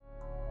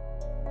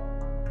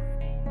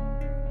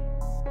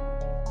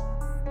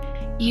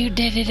You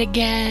did it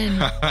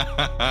again.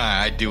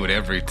 I do it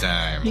every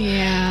time.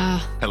 Yeah.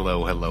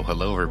 Hello,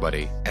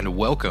 everybody, and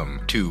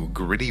welcome to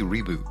Gritty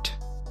Reboot.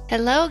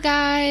 Hello,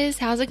 guys.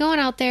 How's it going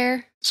out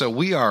there? So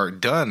we are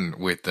done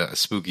with the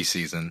spooky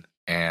season,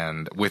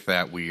 and with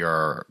that, we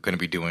are going to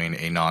be doing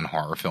a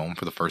non-horror film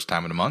for the first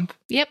time in a month.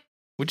 Yep.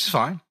 Which is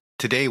fine.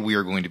 Today, we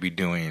are going to be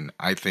doing,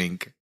 I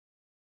think,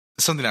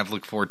 something I've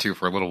looked forward to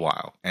for a little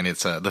while, and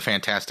it's the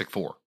Fantastic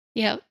Four.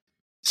 Yep.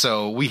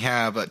 So we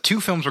have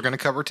two films we're going to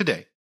cover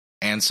today.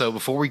 And so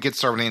before we get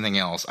started with anything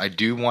else, I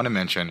do want to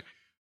mention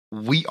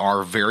we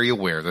are very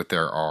aware that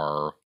there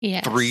are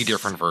three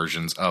different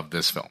versions of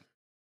this film.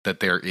 That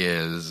there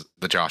is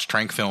the Josh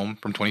Trank film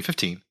from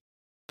 2015,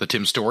 the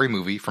Tim Story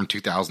movie from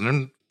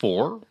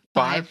 2004,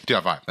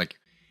 2005, thank you.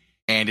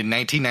 And in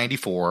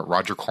 1994,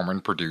 Roger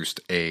Corman produced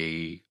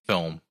a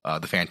film,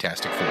 The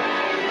Fantastic Four.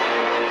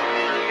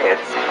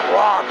 It's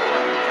problem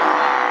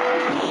time.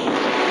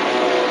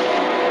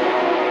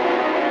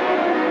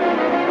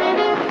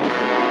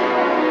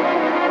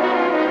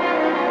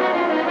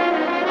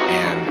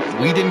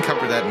 We didn't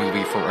cover that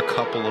movie for a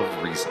couple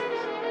of reasons.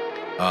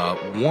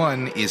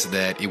 One is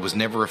that it was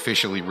never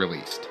officially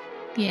released.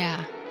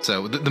 Yeah.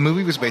 So the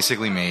movie was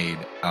basically made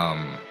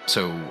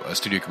so a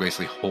studio could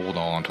basically hold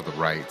on to the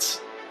rights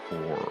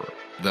for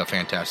the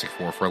Fantastic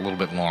Four for a little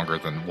bit longer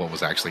than what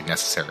was actually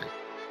necessary.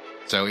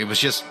 So it was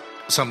just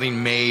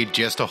something made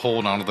just to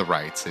hold on to the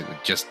rights. It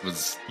just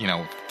was,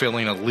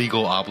 filling a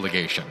legal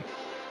obligation.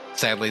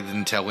 Sadly, they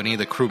didn't tell any of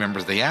the crew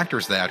members, the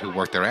actors who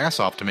worked their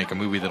ass off to make a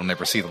movie that'll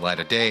never see the light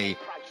of day.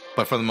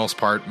 But for the most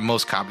part,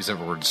 most copies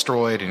of it were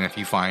destroyed, and if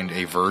you find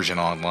a version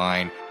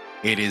online,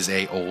 it is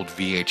a old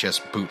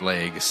VHS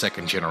bootleg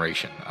second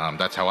generation.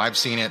 That's how I've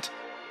seen it,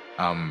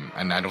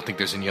 and I don't think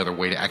there's any other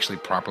way to actually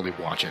properly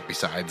watch it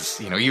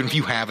besides, even if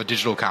you have a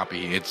digital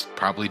copy, it's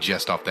probably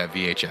just off that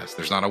VHS.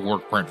 There's not a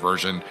work print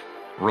version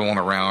rolling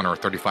around or a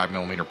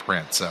 35mm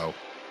print, so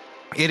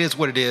it is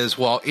what it is.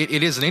 Well,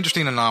 it is an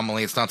interesting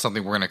anomaly. It's not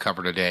something we're going to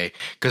cover today,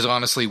 because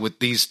honestly, with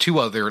these two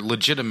other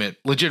legitimate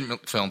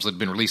films that have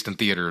been released in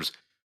theaters,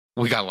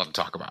 we got a lot to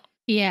talk about.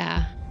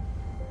 Yeah.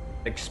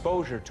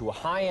 Exposure to a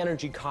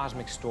high-energy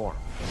cosmic storm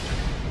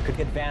could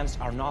advance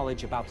our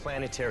knowledge about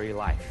planetary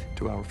life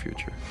to our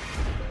future.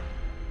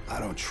 I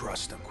don't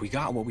trust him. We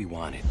got what we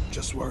wanted.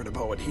 Just worried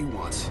about what he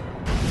wants.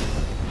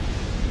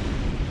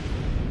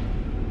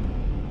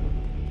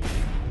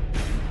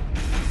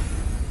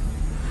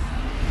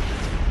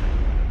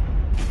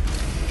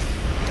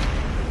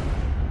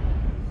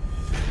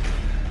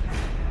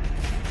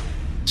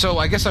 So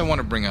I guess I want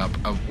to bring up,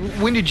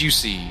 when did you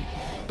see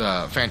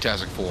the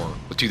Fantastic Four,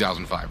 the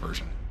 2005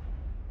 version?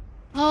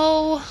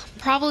 Oh,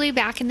 probably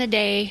back in the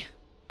day.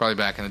 Probably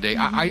back in the day.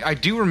 Mm-hmm. I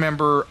do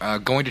remember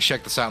going to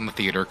check this out in the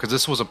theater, because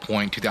this was a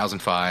point,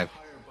 2005,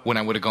 when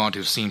I would have gone to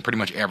have seen pretty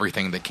much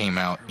everything that came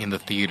out in the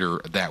theater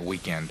that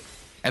weekend.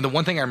 And the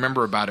one thing I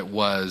remember about it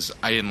was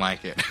I didn't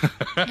like it.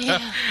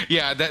 Yeah,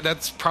 yeah,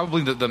 that's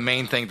probably the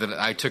main thing that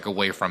I took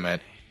away from it.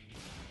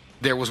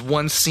 There was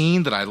one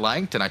scene that I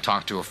liked, and I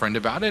talked to a friend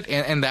about it,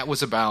 and that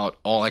was about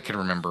all I could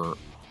remember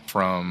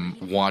from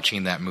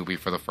watching that movie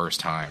for the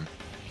first time.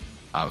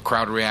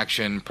 Crowd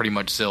reaction, pretty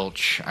much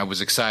zilch. I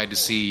was excited to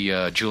see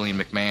Julian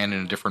McMahon in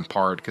a different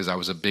part, because I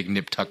was a big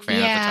Nip Tuck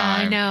fan at the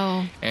time. Yeah,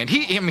 I know. And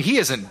he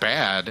isn't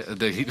bad.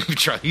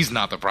 He's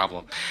not the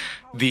problem.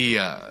 The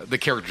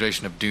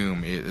characterization of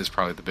Doom is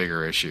probably the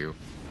bigger issue.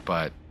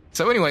 But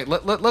so anyway,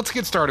 let's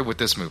get started with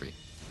this movie.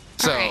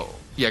 So, right.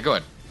 Yeah, go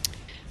ahead.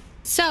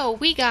 So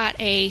we got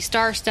a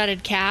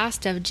star-studded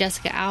cast of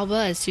Jessica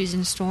Alba as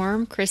Susan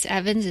Storm, Chris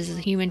Evans as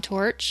the Human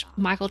Torch,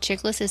 Michael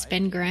Chiklis as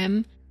Ben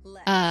Grimm,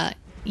 Ioan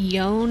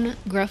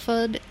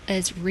Gruffudd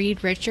as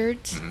Reed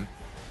Richards,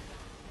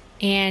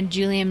 and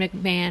Julian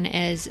McMahon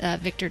as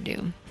Victor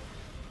Doom.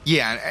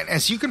 Yeah, and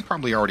as you can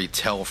probably already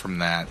tell from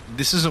that,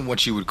 this isn't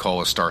what you would call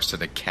a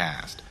star-studded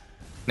cast.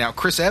 Now,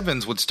 Chris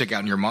Evans would stick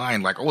out in your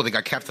mind like, oh, they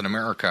got Captain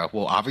America.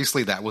 Well,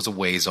 obviously that was a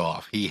ways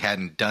off. He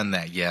hadn't done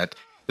that yet.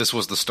 This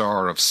was the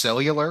star of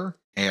Cellular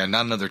and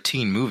not another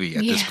teen movie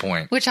at this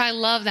point. Which I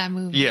love that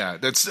movie. Yeah,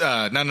 that's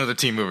not another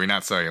teen movie,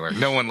 not Cellular.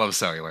 No one loves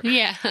Cellular.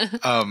 Yeah.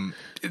 Not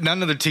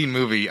another teen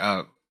movie.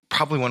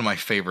 Probably one of my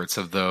favorites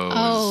of those.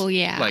 Oh,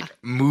 yeah. Like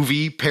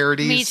movie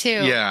parodies. Me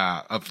too.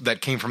 Yeah,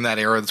 that came from that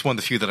era. That's one of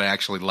the few that I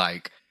actually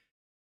like.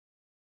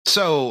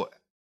 So,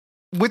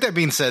 with that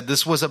being said,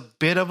 this was a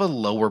bit of a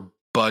lower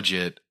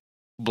budget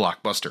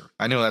blockbuster.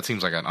 I know that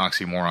seems like an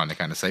oxymoron to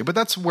kind of say, but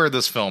that's where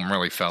this film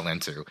really fell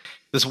into.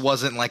 This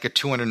wasn't like a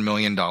 $200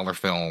 million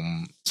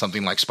film,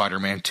 something like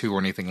Spider-Man 2 or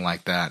anything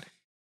like that.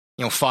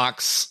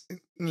 Fox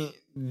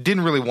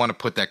didn't really want to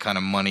put that kind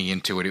of money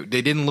into it.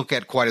 They didn't look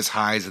at quite as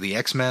high as the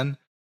X-Men,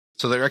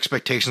 so their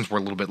expectations were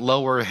a little bit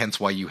lower, hence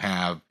why you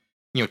have,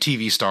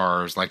 TV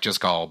stars like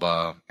Jessica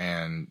Alba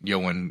and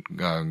Ioan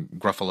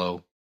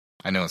Gruffudd.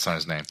 I know it's not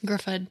his name.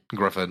 Gruffudd.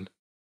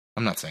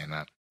 I'm not saying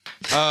that.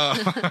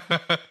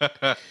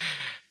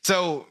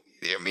 So,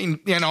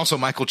 and also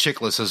Michael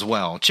Chiklis as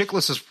well.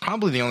 Chiklis is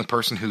probably the only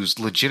person who's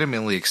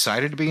legitimately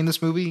excited to be in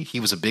this movie. He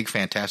was a big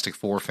Fantastic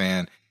Four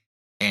fan.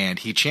 and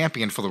he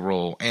championed for the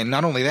role. And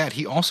not only that,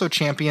 he also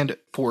championed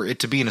for it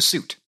to be in a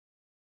suit.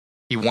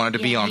 He wanted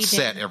to be on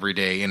set every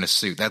day in a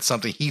suit. That's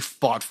something he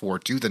fought for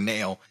tooth and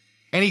nail,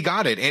 and he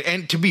got it.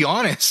 And to be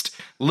honest,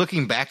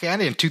 looking back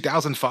at it in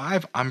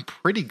 2005, I'm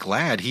pretty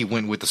glad he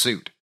went with the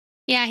suit.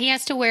 Yeah, he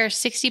has to wear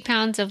 60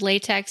 pounds of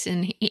latex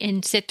and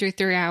sit through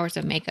 3 hours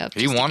of makeup.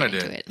 He wanted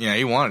it. Yeah,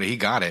 he wanted it. He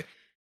got it.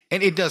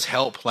 And it does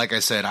help. Like I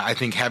said, I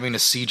think having a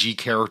CG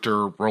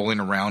character rolling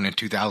around in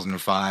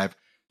 2005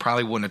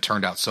 probably wouldn't have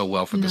turned out so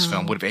well for this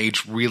film. Would have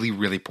aged really,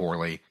 really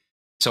poorly.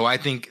 So I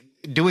think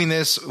doing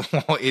this,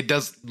 while it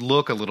does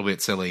look a little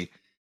bit silly,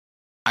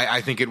 I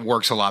think it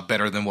works a lot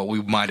better than what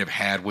we might have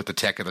had with the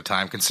tech at the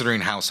time,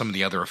 considering how some of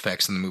the other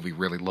effects in the movie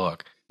really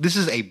look. This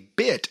is a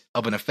bit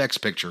of an effects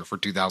picture for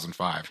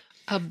 2005.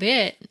 A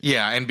bit.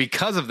 Yeah, and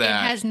because of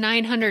that... It has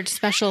 900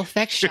 special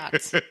effects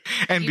shots.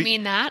 And you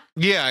mean that?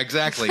 Yeah,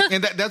 exactly.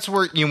 And that's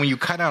where, when you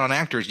cut out on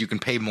actors, you can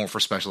pay more for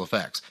special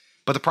effects.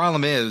 But the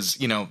problem is,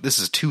 this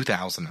is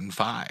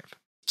 2005.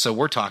 So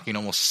we're talking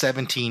almost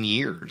 17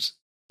 years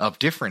of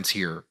difference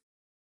here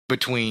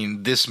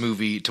between this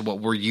movie to what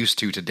we're used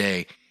to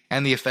today.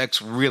 And the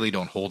effects really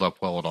don't hold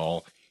up well at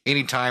all.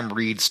 Anytime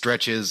Reed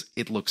stretches,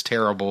 it looks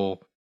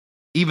terrible.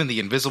 Even the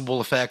invisible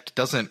effect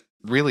doesn't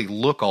really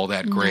look all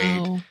that great.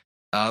 No.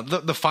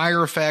 The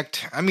fire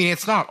effect, I mean,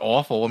 it's not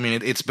awful. I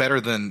mean, it's better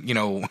than,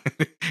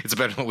 it's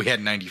better than what we had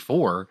in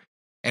 94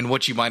 and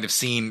what you might have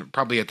seen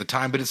probably at the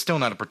time, but it's still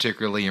not a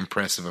particularly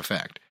impressive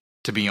effect,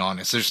 to be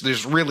honest.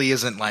 There's really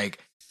isn't like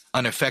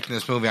an effect in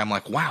this movie I'm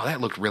like, wow, that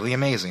looked really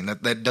amazing.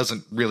 That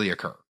doesn't really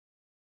occur.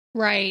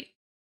 Right.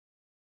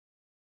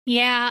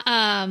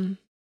 Yeah.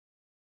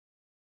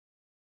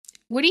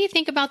 What do you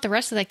think about the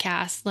rest of the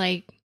cast?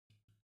 Like,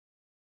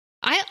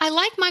 I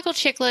like Michael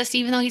Chiklis,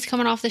 even though he's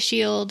coming off the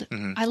Shield.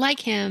 Mm-hmm. I like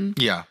him.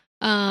 Yeah.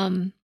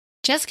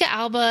 Jessica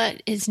Alba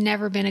has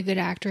never been a good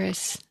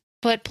actress,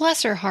 but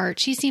bless her heart,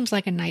 she seems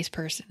like a nice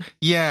person.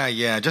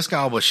 Yeah. Jessica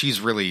Alba, she's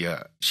really,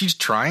 she's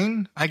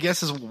trying, I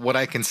guess is what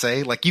I can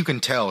say. Like, you can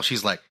tell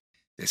she's like,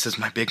 this is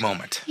my big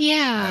moment.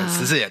 Yeah. This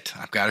is it.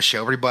 I've got to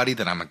show everybody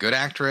that I'm a good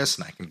actress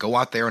and I can go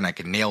out there and I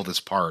can nail this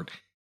part.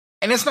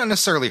 And it's not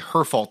necessarily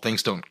her fault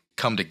things don't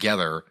come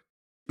together.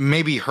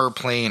 Maybe her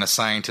playing a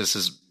scientist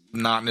is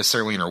not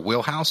necessarily in her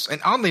wheelhouse.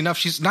 And oddly enough,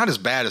 she's not as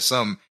bad as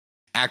some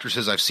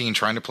actresses I've seen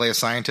trying to play a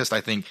scientist.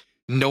 I think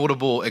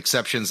notable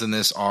exceptions in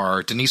this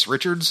are Denise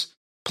Richards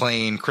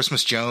playing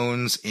Christmas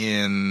Jones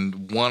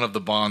in one of the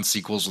Bond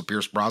sequels with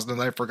Pierce Brosnan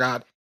that I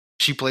forgot.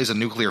 She plays a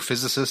nuclear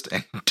physicist,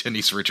 and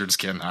Denise Richards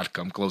cannot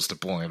come close to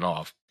pulling it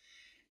off.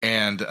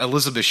 And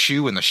Elizabeth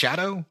Shue in The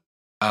Shadow,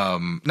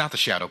 not The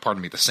Shadow,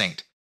 pardon me, The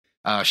Saint.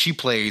 She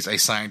plays a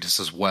scientist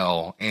as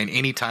well, and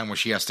any time where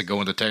she has to go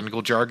into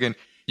technical jargon,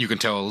 you can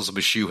tell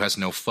Elizabeth Shue has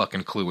no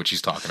fucking clue what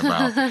she's talking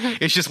about.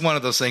 It's just one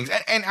of those things.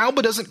 And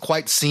Alba doesn't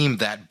quite seem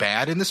that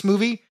bad in this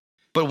movie,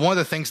 but one of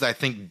the things that I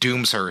think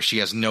dooms her, she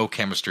has no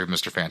chemistry with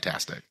Mr.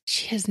 Fantastic.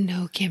 She has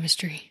no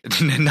chemistry.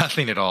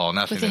 Nothing at all.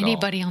 Nothing with at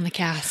anybody all. on the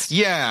cast.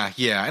 Yeah.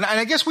 And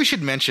I guess we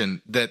should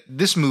mention that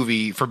this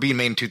movie, for being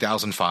made in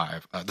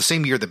 2005, the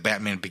same year that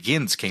Batman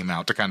Begins came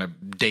out, to kind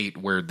of date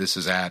where this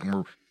is at, and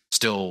we're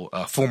still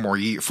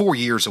 4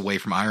 years away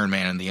from Iron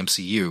Man and the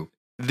MCU.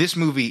 This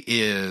movie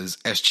is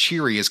as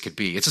cheery as could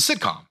be. It's a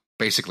sitcom,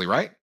 basically,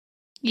 right?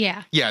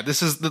 Yeah. Yeah,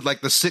 this is the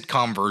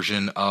sitcom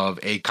version of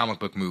a comic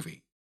book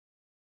movie.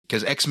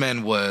 Because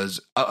X-Men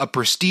was a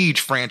prestige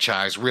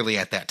franchise really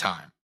at that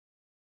time.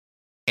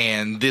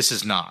 And this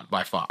is not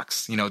by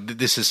Fox.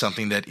 This is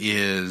something that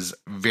is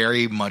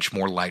very much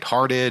more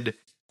lighthearted,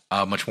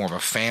 much more of a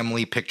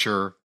family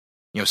picture.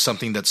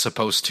 Something that's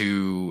supposed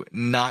to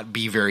not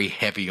be very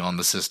heavy on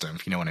the system,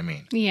 if you know what I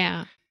mean.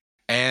 Yeah.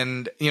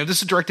 And,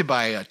 this is directed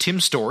by Tim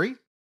Story.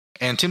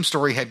 And Tim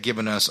Story had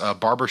given us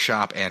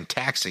Barbershop and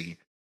Taxi,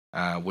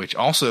 which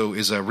also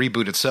is a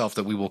reboot itself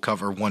that we will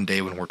cover one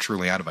day when we're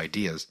truly out of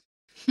ideas.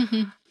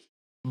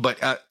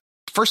 But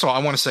first of all,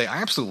 I want to say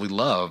I absolutely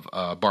love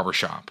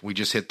Barbershop. We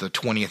just hit the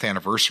 20th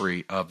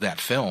anniversary of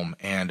that film.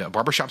 And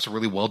Barbershop's a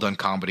really well-done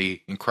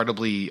comedy,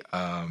 incredibly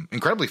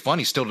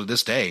funny still to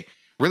this day.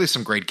 Really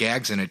some great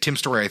gags in it. Tim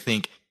Story, I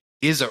think,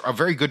 is a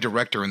very good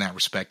director in that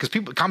respect,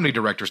 because comedy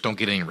directors don't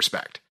get any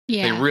respect.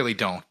 Yeah. They really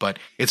don't. But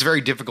it's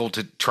very difficult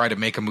to try to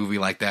make a movie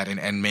like that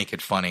and make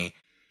it funny.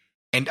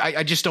 And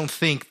I just don't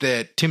think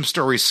that Tim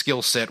Story's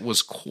skill set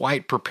was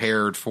quite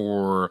prepared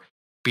for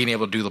being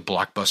able to do the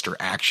blockbuster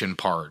action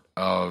part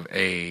of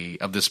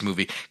this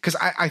movie. Because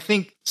I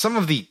think some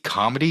of the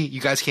comedy,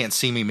 you guys can't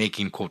see me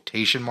making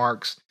quotation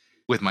marks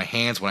with my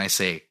hands when I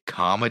say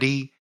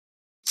comedy.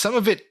 Some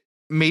of it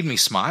made me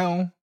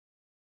smile,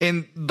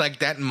 and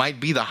that might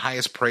be the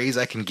highest praise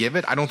I can give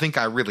it. I don't think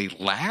I really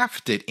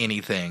laughed at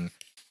anything,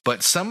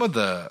 but some of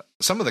the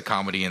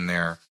comedy in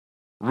there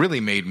really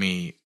made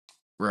me,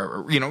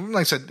 like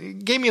I said,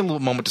 it gave me a little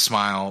moment to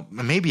smile,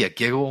 maybe a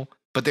giggle,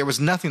 but there was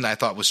nothing that I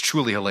thought was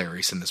truly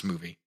hilarious in this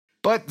movie.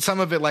 But some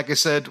of it, like I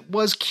said,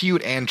 was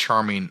cute and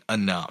charming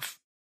enough.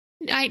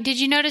 Did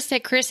you notice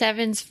that Chris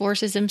Evans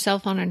forces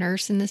himself on a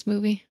nurse in this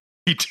movie?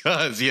 He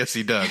does. Yes,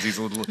 he does.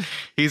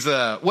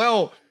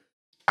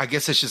 I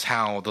guess it's just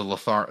how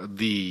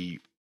the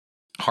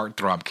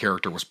heartthrob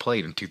character was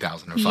played in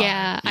 2005.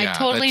 Yeah, I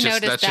totally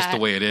noticed that's just that.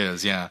 the way it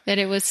is. Yeah, That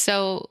it was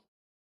so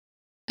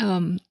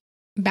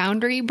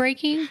boundary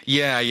breaking.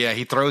 yeah.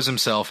 He throws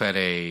himself at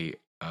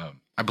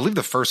I believe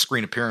the first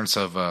screen appearance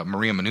of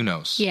Maria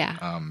Menounos.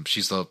 Yeah.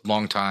 She's a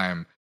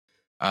longtime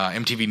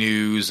MTV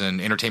News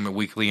and Entertainment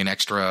Weekly and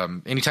Extra.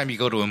 Anytime you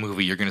go to a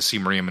movie, you're going to see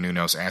Maria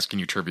Menounos asking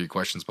you trivia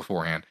questions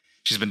beforehand.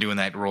 She's been doing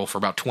that role for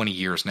about 20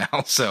 years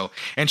now. So,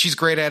 and she's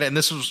great at it. And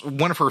this was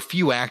one of her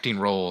few acting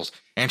roles.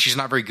 And she's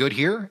not very good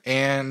here.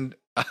 And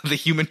the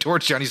Human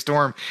Torch, Johnny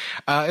Storm,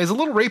 is a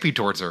little rapey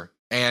towards her.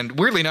 And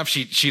weirdly enough,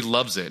 she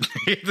loves it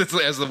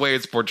as the way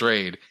it's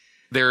portrayed.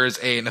 There is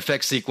an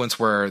effect sequence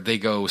where they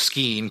go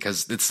skiing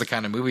because it's the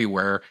kind of movie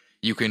where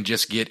you can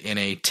just get in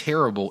a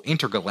terrible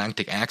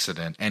intergalactic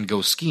accident and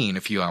go skiing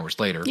a few hours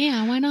later.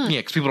 Yeah, why not? Yeah,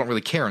 because people don't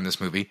really care in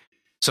this movie.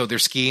 So they're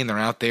skiing, they're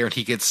out there, and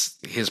he gets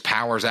his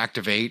powers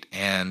activate,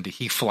 and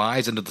he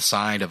flies into the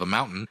side of a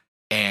mountain,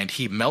 and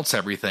he melts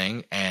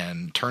everything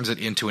and turns it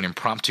into an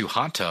impromptu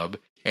hot tub.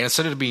 And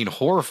instead of being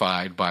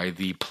horrified by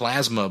the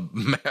plasma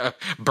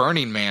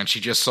burning man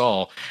she just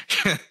saw,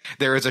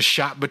 there is a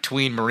shot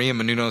between Maria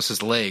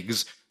Menounos'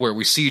 legs where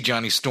we see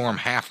Johnny Storm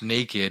half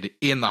naked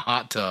in the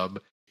hot tub,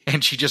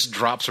 and she just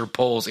drops her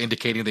poles,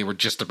 indicating they were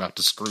just about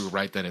to screw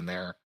right then and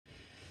there.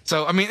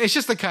 So, I mean, it's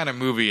just the kind of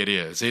movie it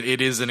is.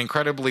 It is an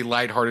incredibly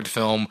lighthearted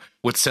film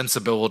with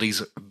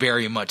sensibilities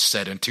very much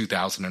set in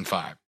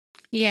 2005.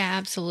 Yeah,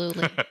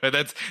 absolutely.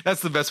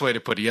 That's the best way to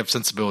put it. You have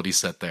sensibilities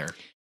set there.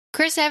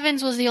 Chris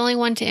Evans was the only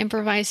one to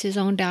improvise his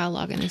own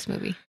dialogue in this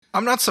movie.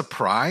 I'm not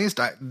surprised.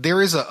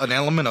 There is an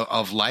element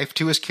of life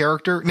to his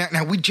character.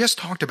 Now, we just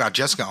talked about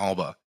Jessica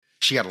Alba.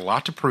 She had a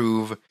lot to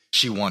prove.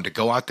 She wanted to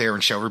go out there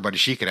and show everybody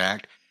she could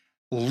act.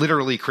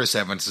 Literally, Chris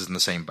Evans is in the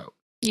same boat.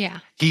 Yeah.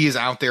 He is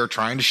out there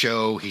trying to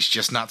show he's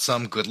just not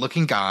some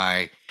good-looking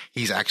guy.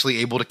 He's actually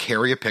able to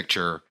carry a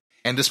picture.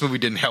 And this movie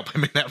didn't help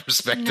him in that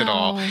respect at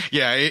all.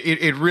 Yeah,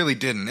 it really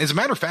didn't. As a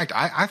matter of fact,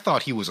 I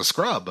thought he was a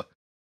scrub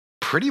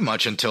pretty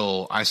much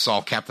until I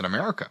saw Captain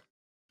America.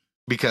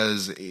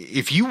 Because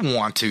if you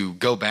want to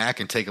go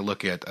back and take a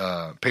look at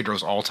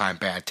Pedro's all-time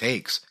bad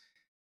takes,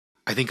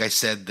 I think I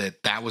said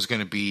that was going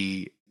to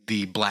be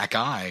the black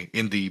eye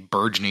in the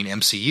burgeoning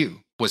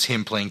MCU, was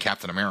him playing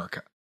Captain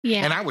America.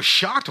 Yeah. And I was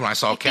shocked when I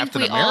saw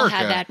Captain America. All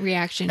had that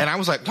reaction. And I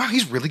was like, wow,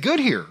 he's really good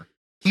here.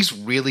 He's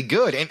really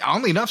good. And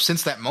oddly enough,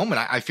 since that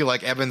moment, I feel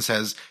like Evans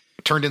has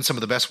turned in some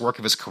of the best work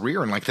of his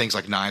career in like things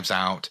like Knives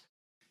Out.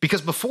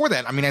 Because before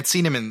that, I mean, I'd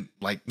seen him in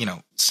like,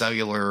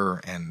 Cellular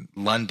and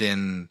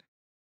London.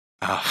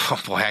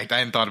 Oh boy, I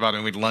hadn't thought about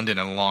him in London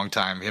in a long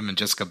time. Him and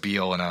Jessica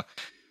Biel in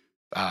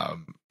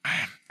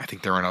I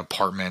think they're in an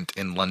apartment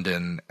in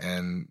London,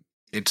 and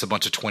it's a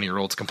bunch of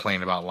 20-year-olds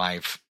complaining about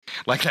life.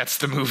 Like, that's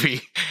the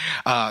movie.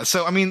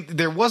 So, I mean,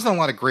 there wasn't a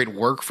lot of great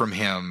work from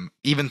him.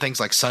 Even things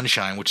like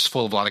Sunshine, which is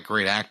full of a lot of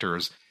great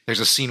actors. There's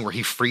a scene where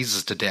he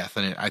freezes to death,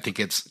 and I think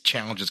it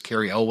challenges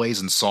Carrie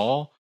Elways and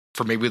Saw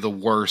for maybe the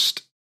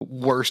worst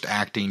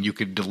acting you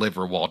could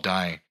deliver while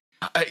dying.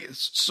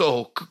 It's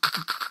so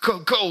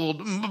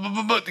cold.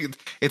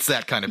 It's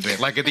that kind of bit.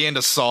 Like at the end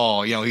of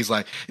Saw, he's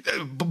like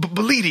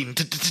bleeding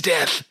to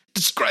death,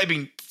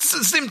 describing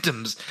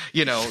symptoms.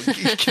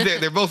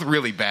 They're both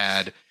really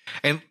bad.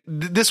 And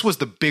this was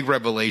the big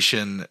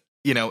revelation,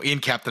 in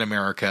Captain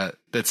America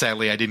that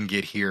sadly I didn't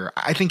get here.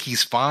 I think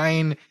he's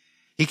fine.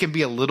 He can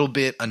be a little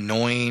bit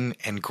annoying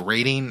and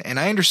grating. And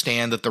I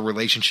understand that the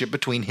relationship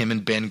between him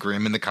and Ben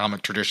Grimm in the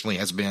comic traditionally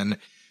has been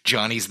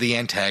Johnny's the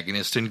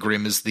antagonist and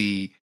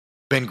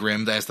Ben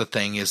Grimm, as the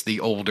thing, is the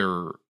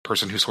older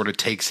person who sort of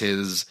takes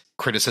his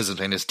criticism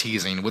and his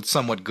teasing with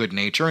somewhat good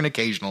nature and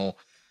occasional,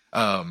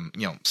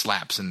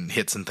 slaps and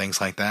hits and things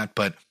like that.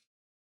 But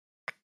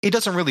it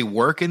doesn't really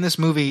work in this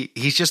movie.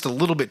 He's just a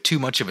little bit too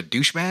much of a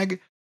douchebag.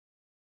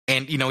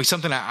 And, he's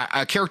something,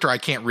 a character I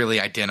can't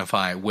really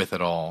identify with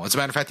at all. As a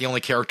matter of fact, the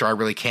only character I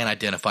really can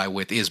identify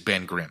with is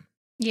Ben Grimm.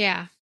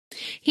 Yeah.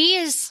 He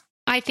is,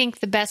 I think,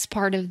 the best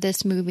part of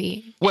this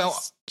movie.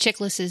 Well,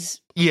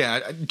 Chiklis's. Yeah,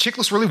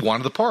 Chiklis really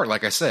wanted the part,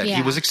 like I said. Yeah.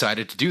 He was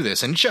excited to do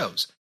this, and it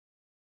shows.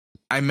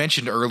 I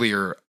mentioned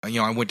earlier,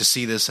 I went to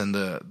see this, and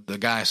the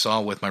guy I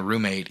saw with my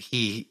roommate,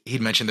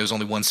 he'd mentioned there was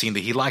only one scene that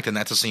he liked, and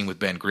that's a scene with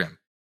Ben Grimm.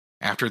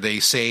 After they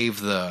save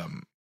the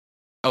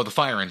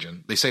fire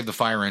engine. They saved the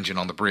fire engine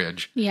on the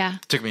bridge. Yeah.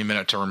 It took me a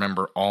minute to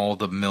remember all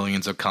the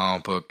millions of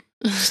comic book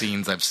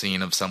scenes I've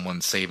seen of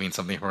someone saving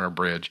something from a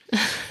bridge.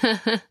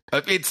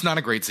 It's not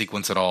a great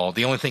sequence at all.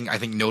 The only thing I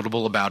think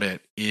notable about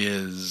it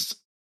is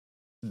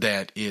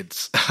that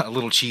it's a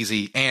little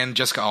cheesy, and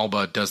Jessica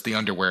Alba does the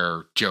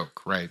underwear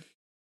joke, right?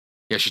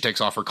 Yeah, she takes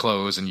off her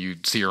clothes and you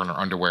see her in her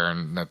underwear,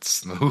 and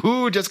that's,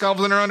 ooh, Jessica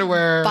Alba's in her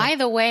underwear. By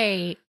the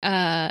way,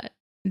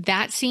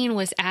 that scene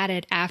was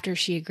added after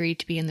she agreed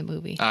to be in the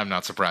movie. I'm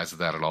not surprised at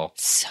that at all.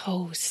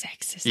 So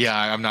sexist. Yeah,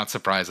 I'm not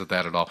surprised at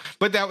that at all.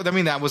 But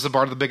that was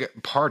the big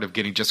part of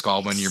getting Jessica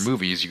Alba in your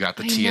movies. You got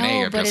the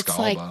TNA of Jessica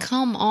Alba. But it's like,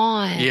 come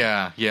on.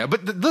 Yeah.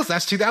 But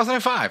that's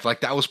 2005.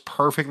 Like, that was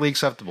perfectly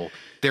acceptable.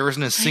 There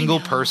isn't a single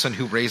person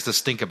who raised a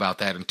stink about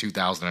that in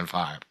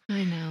 2005.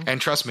 I know. And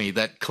trust me,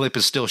 that clip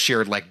is still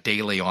shared like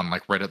daily on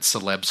like Reddit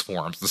celebs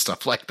forums and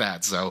stuff like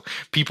that. So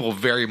people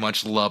very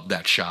much love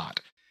that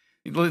shot.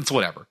 It's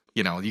whatever.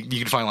 You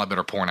can find a lot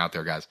better porn out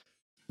there, guys.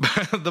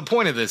 But the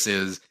point of this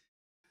is,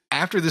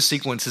 after this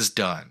sequence is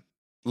done,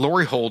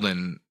 Laurie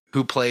Holden,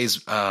 who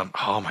plays,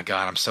 oh my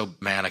God, I'm so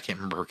mad I can't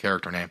remember her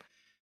character name,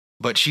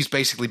 but she's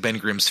basically Ben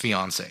Grimm's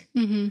fiance.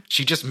 Mm-hmm.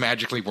 She just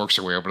magically works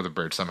her way over to the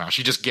bridge somehow.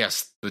 She just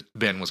guessed that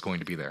Ben was going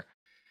to be there.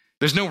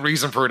 There's no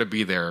reason for her to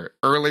be there.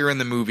 Earlier in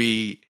the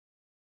movie,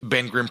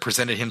 Ben Grimm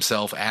presented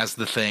himself as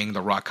the Thing,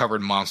 the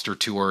rock-covered monster,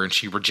 to her, and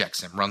she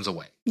rejects him, runs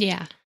away.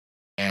 Yeah.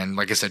 And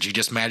like I said, she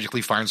just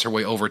magically finds her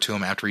way over to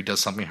him after he does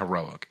something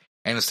heroic.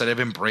 And instead of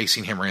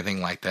embracing him or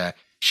anything like that,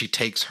 she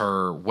takes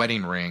her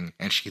wedding ring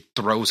and she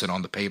throws it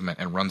on the pavement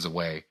and runs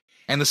away.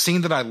 And the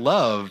scene that I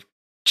love,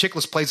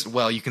 Chiklis plays it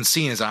well. You can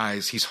see in his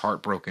eyes he's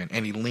heartbroken,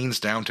 and he leans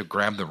down to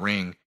grab the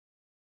ring.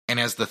 And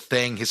as the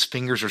Thing, his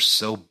fingers are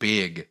so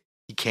big,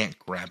 he can't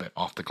grab it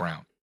off the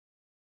ground.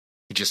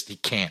 He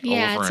can't.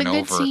 Yeah, over it's and a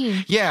good over.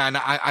 Scene. Yeah, and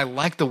I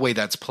like the way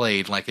that's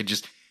played. Like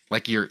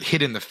you're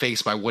hit in the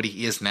face by what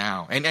he is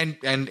now. And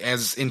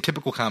as in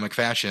typical comic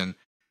fashion,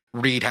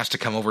 Reed has to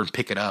come over and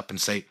pick it up and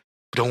say,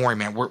 "Don't worry,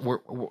 man.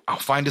 I'll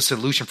find a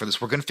solution for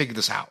this. We're going to figure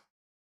this out."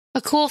 A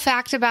cool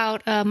fact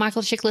about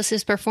Michael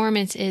Chiklis'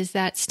 performance is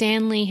that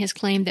Stan Lee has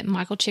claimed that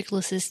Michael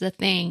Chiklis' The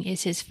Thing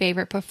is his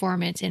favorite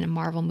performance in a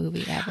Marvel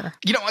movie ever.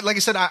 Like I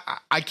said,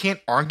 I can't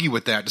argue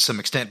with that to some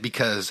extent,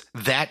 because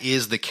that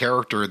is the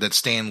character that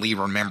Stan Lee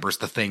remembers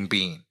The Thing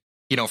being.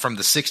 From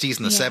the 60s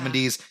and the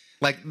 70s.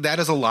 Like, that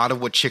is a lot of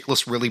what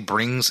Chiklis really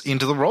brings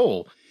into the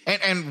role.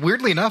 And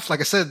weirdly enough, like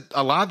I said,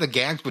 a lot of the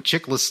gags with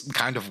Chiklis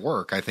kind of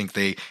work. I think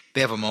they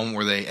have a moment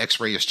where they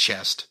x-ray his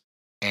chest,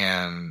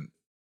 and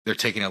they're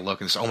taking a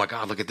look and say, "Oh my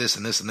God, look at this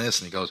and this and this."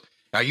 And he goes,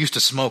 "I used to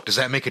smoke. Does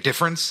that make a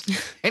difference?"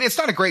 And it's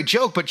not a great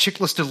joke, but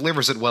Chiklis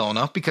delivers it well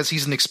enough because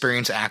he's an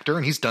experienced actor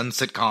and he's done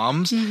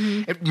sitcoms.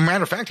 Mm-hmm.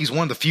 Matter of fact, he's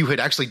one of the few who had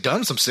actually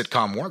done some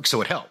sitcom work,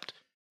 so it helped.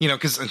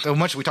 Because so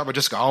much we talk about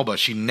Jessica Alba,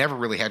 she never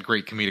really had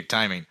great comedic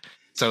timing.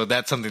 So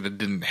that's something that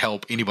didn't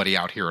help anybody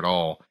out here at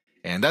all.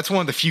 And that's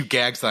one of the few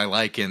gags that I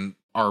like in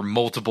our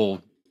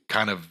multiple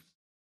kind of,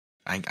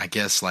 I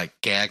guess, like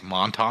gag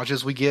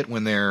montages we get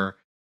when they're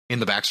in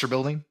the Baxter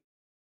building.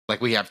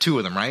 Like, we have two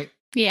of them, right?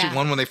 Yeah.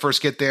 One when they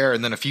first get there,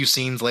 and then a few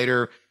scenes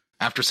later,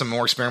 after some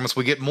more experiments,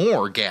 we get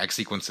more gag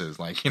sequences.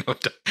 Like,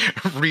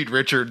 Reed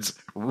Richards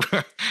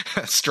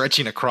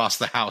stretching across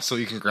the house so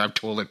you can grab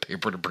toilet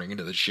paper to bring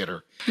into the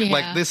shitter. Yeah.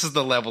 Like, this is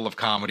the level of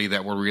comedy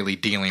that we're really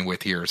dealing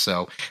with here.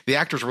 So the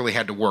actors really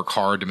had to work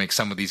hard to make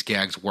some of these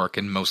gags work,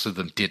 and most of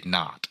them did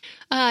not.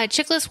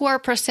 Chiklis wore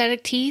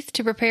prosthetic teeth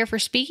to prepare for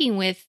speaking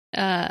with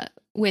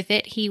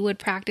it. He would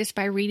practice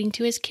by reading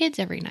to his kids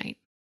every night.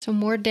 So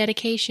more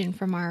dedication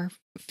from our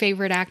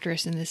favorite actor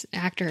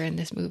in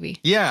this movie.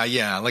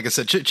 Yeah. Like I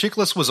said,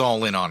 Chiklis was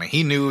all in on it.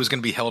 He knew it was going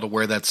to be hell to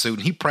wear that suit,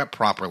 and he prepped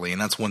properly,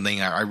 and that's one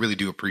thing I really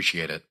do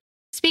appreciate it.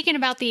 Speaking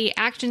about the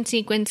action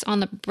sequence on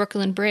the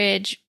Brooklyn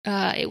Bridge,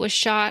 it was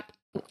shot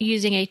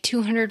using a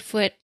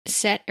 200-foot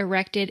set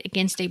erected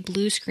against a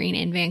blue screen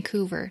in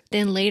Vancouver,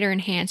 then later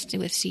enhanced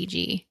with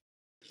CG.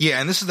 Yeah,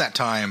 and this is that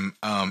time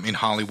in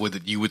Hollywood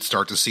that you would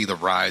start to see the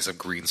rise of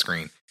green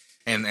screen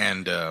and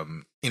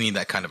any of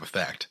that kind of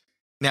effect.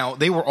 Now,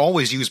 they were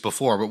always used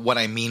before, but what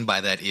I mean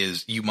by that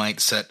is you might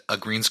set a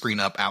green screen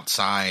up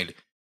outside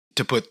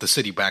to put the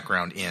city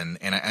background in,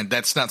 and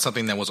that's not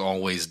something that was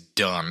always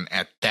done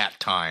at that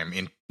time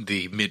in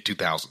the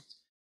mid-2000s.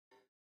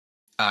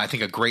 I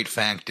think a great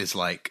fact is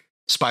like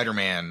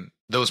Spider-Man,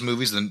 those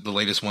movies, the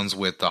latest ones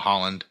with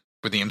Holland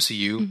for the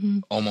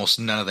MCU, almost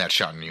none of that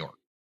shot in New York.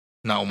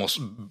 Not almost,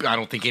 I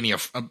don't think any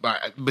of,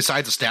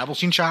 besides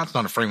establishing shots,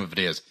 not a frame of it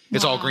is.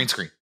 It's all green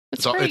screen.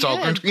 It's all green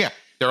screen. Yeah.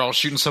 They're all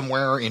shooting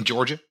somewhere in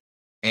Georgia,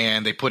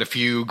 and they put a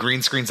few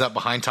green screens up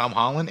behind Tom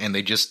Holland, and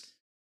they just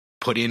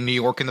put in New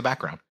York in the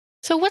background.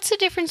 So what's the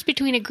difference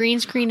between a green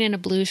screen and a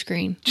blue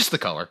screen? Just the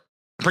color.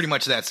 Pretty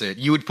much that's it.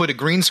 You would put a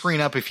green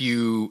screen up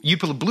you'd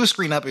put a blue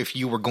screen up if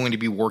you were going to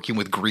be working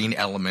with green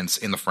elements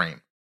in the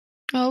frame.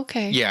 Oh,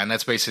 okay. Yeah, and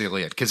that's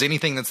basically it. Because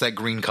anything that's that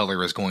green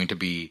color is going to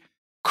be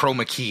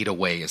chroma keyed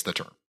away is the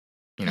term.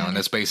 And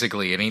that's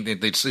basically it.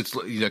 It's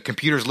the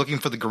computer's looking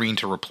for the green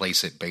to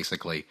replace it,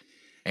 basically.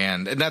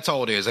 And that's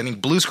all it is. I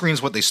think blue screen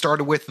is what they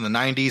started with in the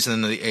 90s,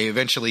 and then they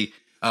eventually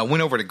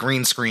went over to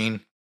green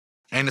screen,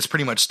 and it's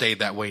pretty much stayed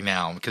that way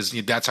now, because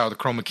that's how the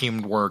chroma key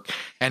would work.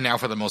 And now,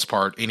 for the most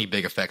part, any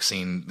big effect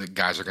scene, the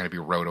guys are going to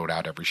be rotoed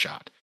out every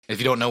shot. If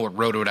you don't know what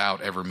rotoed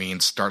out ever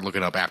means, start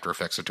looking up After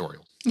Effects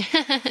tutorials.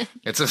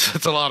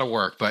 It's a lot of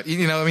work, but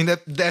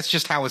that's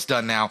just how it's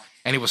done now,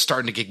 and it was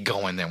starting to get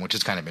going then, which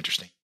is kind of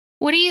interesting.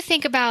 What do you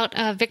think about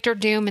Victor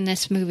Doom in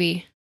this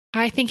movie?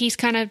 I think he's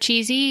kind of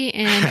cheesy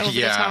and over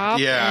the top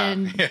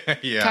and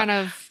kind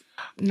of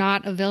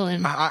not a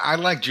villain. I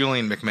like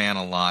Julian McMahon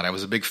a lot. I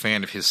was a big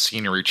fan of his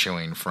scenery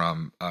chewing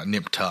from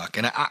Nip Tuck.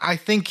 And I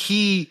think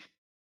he's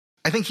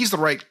the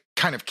right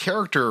kind of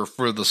character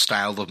for the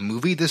style of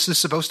movie this is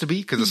supposed to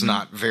be, because it's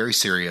not very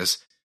serious.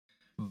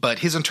 But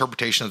his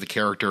interpretation of the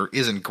character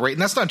isn't great.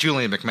 And that's not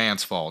Julian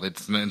McMahon's fault.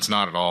 It's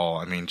not at all.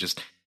 I mean,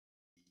 just...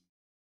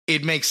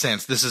 It makes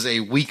sense. This is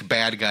a weak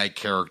bad guy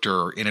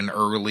character in an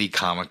early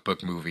comic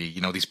book movie.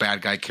 You know, these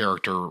bad guy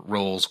character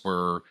roles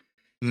were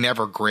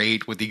never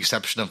great, with the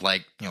exception of,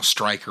 like, you know,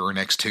 Stryker and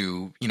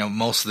X2. You know,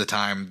 most of the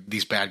time,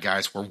 these bad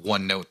guys were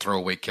one-note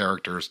throwaway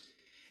characters.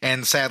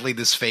 And sadly,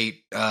 this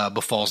fate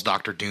befalls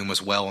Dr. Doom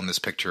as well in this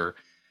picture.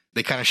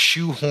 They kind of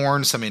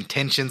shoehorn some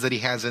intentions that he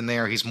has in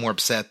there. He's more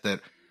upset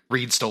that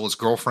Reed stole his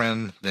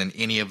girlfriend than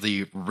any of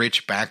the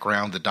rich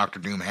background that Dr.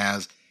 Doom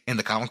has in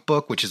the comic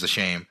book, which is a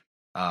shame.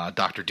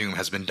 Dr. Doom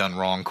has been done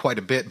wrong quite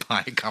a bit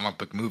by comic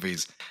book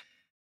movies.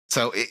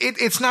 So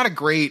it's not a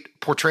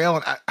great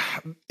portrayal.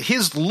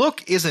 His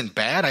look isn't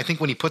bad. I think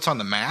when he puts on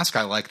the mask,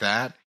 I like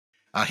that.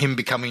 Him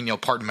becoming, you know,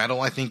 part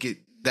metal, I think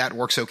that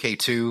works okay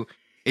too.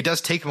 It does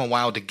take him a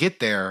while to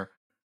get there,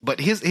 but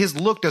his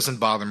look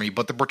doesn't bother me,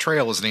 but the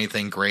portrayal isn't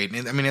anything great.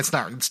 I mean, it's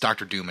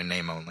Dr. Doom in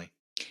name only.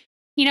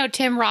 You know,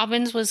 Tim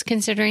Robbins was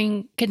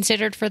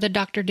considered for the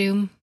Dr.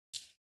 Doom.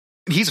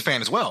 He's a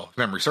fan as well, if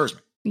memory serves me.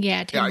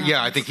 Yeah,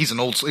 I think he's an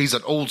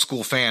old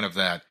school fan of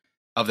that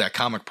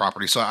comic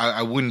property. So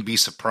I wouldn't be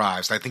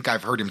surprised. I think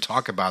I've heard him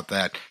talk about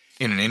that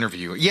in an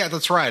interview. Yeah,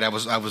 that's right. I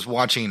was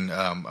watching.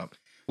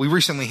 We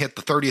recently hit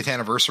the 30th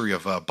anniversary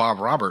of Bob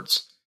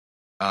Roberts,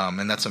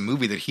 and that's a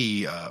movie that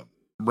he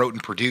wrote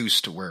and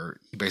produced, where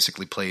he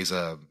basically plays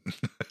a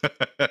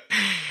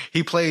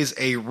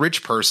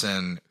rich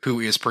person who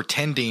is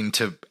pretending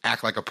to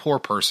act like a poor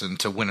person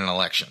to win an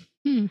election.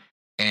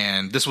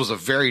 And this was a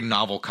very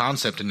novel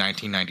concept in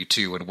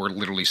 1992, and we're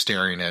literally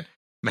staring at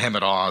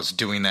Muhammad Oz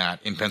doing that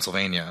in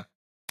Pennsylvania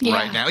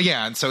right now.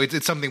 Yeah, and so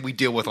it's something we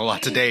deal with a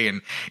lot today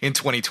in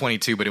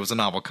 2022, but it was a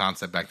novel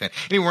concept back then.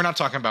 Anyway, we're not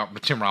talking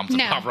about Tim Robbins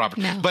and Bob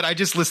Roberts, but I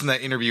just listened to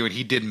that interview, and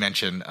he did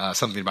mention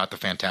something about the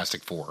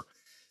Fantastic Four.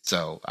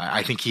 So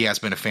I think he has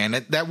been a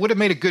fan. That would have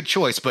made a good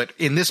choice, but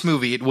in this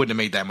movie, it wouldn't have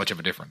made that much of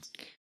a difference.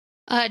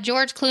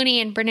 George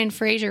Clooney and Brendan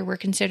Fraser were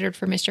considered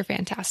for Mr.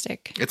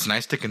 Fantastic. It's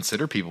nice to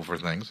consider people for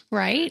things.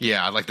 Right?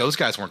 Yeah, like those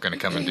guys weren't going to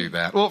come and do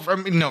that. Well, I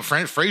mean, no,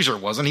 Fraser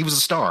wasn't. He was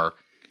a star.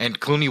 And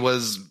Clooney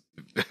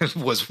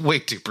was way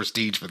too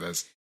prestige for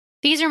this.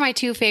 These are my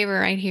two favorite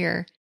right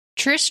here.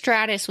 Trish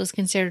Stratus was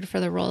considered for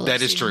the role of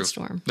Susan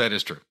Storm. That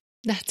is true.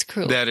 That's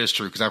cool. That is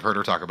true, because I've heard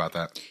her talk about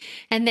that.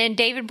 And then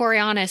David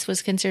Boreanaz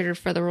was considered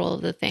for the role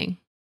of the Thing.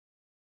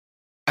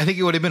 I think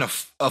it would have been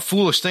a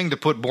foolish thing to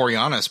put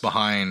Boreanaz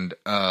behind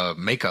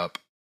makeup,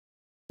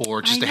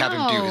 or just to have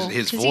him do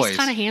his voice. He's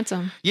kind of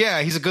handsome.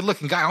 Yeah, he's a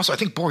good-looking guy. Also, I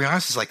think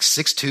Boreanaz is like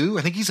 6'2".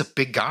 I think he's a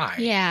big guy.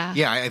 Yeah.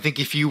 Yeah, I think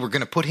if you were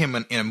going to put him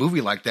in a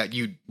movie like that,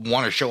 you'd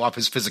want to show off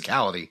his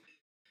physicality.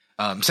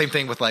 Same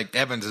thing with like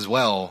Evans as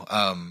well.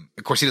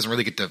 Of course, he doesn't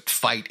really get to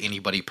fight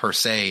anybody per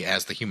se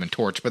as the Human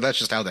Torch, but that's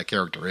just how that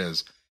character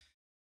is.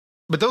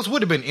 But those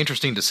would have been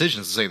interesting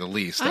decisions, to say the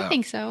least. I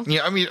think so.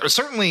 Yeah, I mean,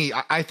 certainly,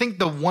 I think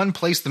the one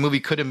place the movie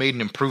could have made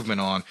an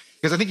improvement on,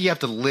 because I think you have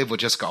to live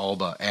with Jessica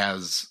Alba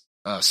as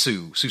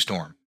Sue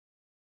Storm.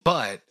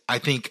 But I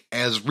think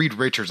as Reed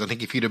Richards, I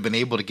think if you'd have been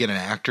able to get an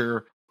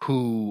actor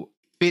who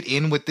fit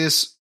in with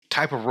this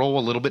type of role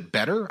a little bit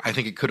better, I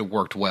think it could have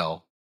worked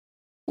well.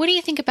 What do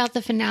you think about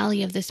the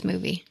finale of this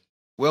movie?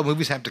 Well,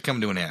 movies have to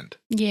come to an end.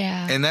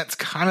 Yeah. And that's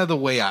kind of the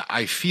way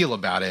I feel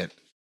about it.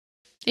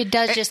 It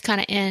does just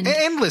kind of end.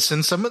 And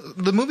listen,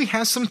 the movie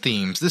has some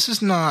themes. This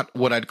is not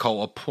what I'd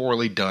call a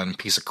poorly done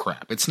piece of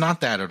crap. It's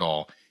not that at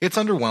all. It's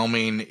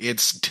underwhelming.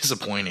 It's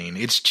disappointing.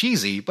 It's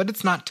cheesy, but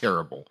it's not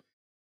terrible.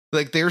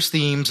 Like, there's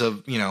themes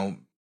of, you know,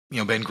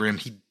 Ben Grimm,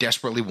 he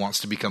desperately wants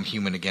to become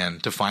human again,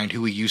 to find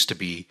who he used to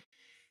be.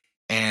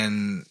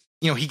 And,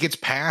 you know, he gets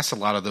past a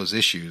lot of those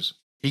issues.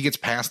 He gets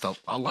past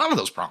a lot of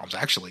those problems,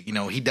 actually. You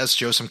know, he does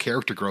show some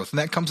character growth, and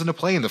that comes into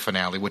play in the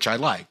finale, which I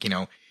like. You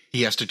know,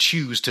 he has to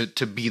choose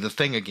to be the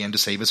Thing again to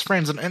save his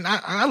friends. And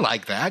I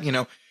like that. You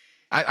know,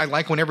 I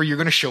like whenever you're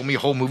going to show me a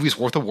whole movie's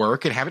worth of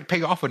work and have it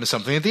pay off into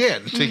something at the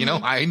end. Mm-hmm. You know,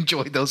 I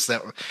enjoy those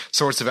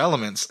sorts of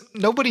elements.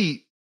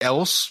 Nobody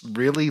else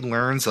really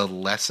learns a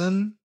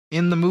lesson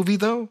in the movie,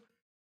 though.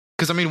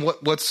 Because, I mean,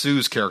 what's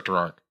Sue's character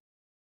arc?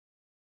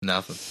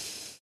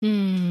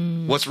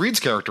 Nothing. What's Reed's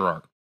character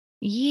arc?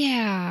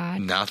 Yeah.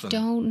 Nothing.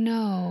 Don't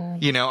know.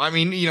 You know, I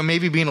mean, you know,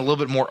 maybe being a little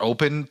bit more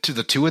open to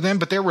the two of them,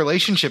 but their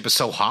relationship is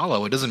so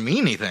hollow, it doesn't mean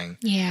anything.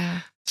 Yeah.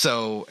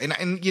 So, and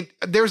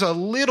there's a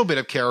little bit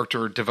of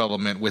character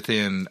development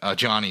within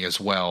Johnny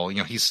as well. You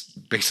know, he's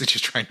basically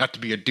just trying not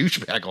to be a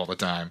douchebag all the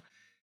time.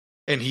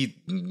 And he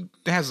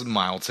has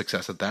mild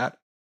success at that.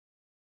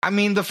 I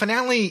mean, the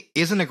finale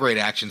isn't a great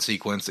action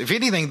sequence. If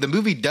anything, the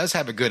movie does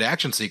have a good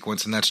action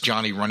sequence, and that's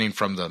Johnny running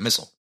from the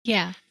missile.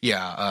 Yeah.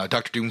 Yeah,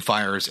 Dr. Doom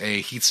fires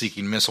a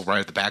heat-seeking missile right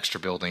at the Baxter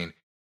building,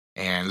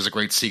 and there's a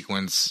great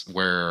sequence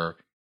where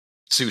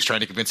Sue's trying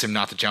to convince him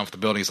not to jump off the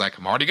building. He's like,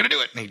 I'm already going to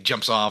do it. And he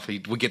jumps off. We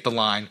get the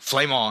line,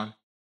 flame on,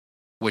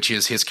 which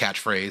is his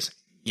catchphrase.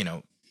 You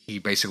know, he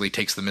basically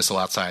takes the missile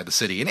outside the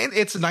city. And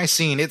it's a nice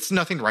scene. It's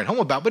nothing to write home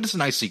about, but it's a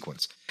nice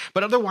sequence.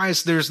 But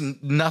otherwise, there's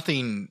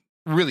nothing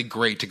really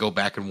great to go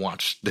back and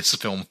watch this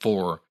film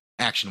for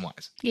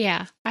action-wise.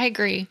 Yeah, I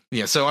agree.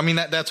 Yeah, so, I mean,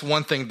 that's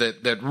one thing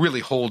that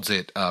really holds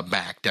it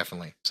back,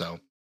 definitely.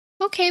 So...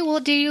 Okay, well,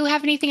 do you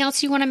have anything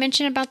else you want to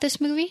mention about this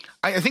movie?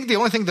 I think the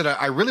only thing that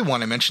I really want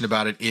to mention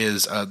about it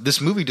is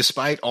this movie,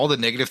 despite all the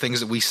negative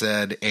things that we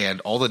said and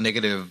all the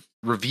negative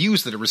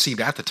reviews that it received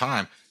at the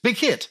time, big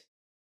hit.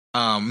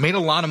 Made a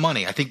lot of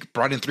money. I think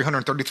brought in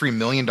 $333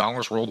 million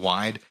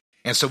worldwide.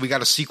 And so we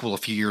got a sequel a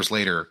few years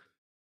later,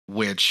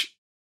 which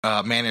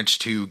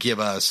managed to give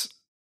us...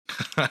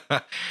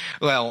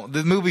 well,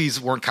 the movies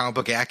weren't comic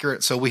book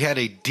accurate, so we had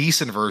a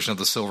decent version of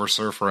the Silver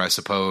Surfer, I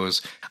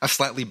suppose, a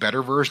slightly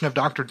better version of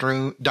Doctor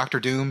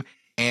Doom,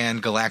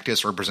 and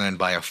Galactus represented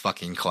by a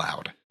fucking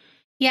cloud.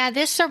 Yeah,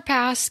 this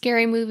surpassed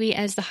Scary Movie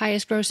as the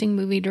highest grossing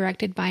movie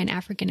directed by an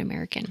African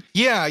American.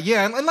 Yeah,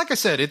 and like I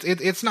said,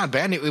 it's not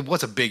bad. It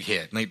was a big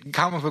hit. Like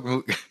comic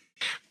book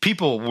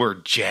people were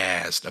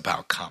jazzed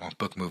about comic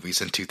book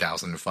movies in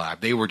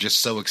 2005. They were just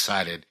so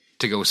excited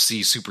to go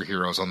see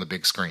superheroes on the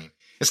big screen.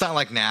 It's not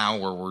like now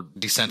where we're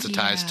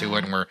desensitized to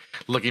it and we're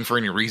looking for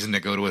any reason to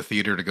go to a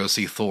theater to go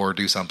see Thor or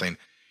do something.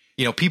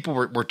 You know, people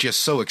were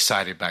just so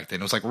excited back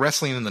then. It was like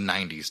wrestling in the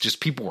 90s. Just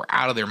people were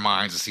out of their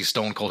minds to see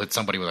Stone Cold hit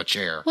somebody with a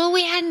chair. Well,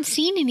 we hadn't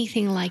seen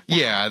anything like that.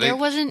 Yeah. There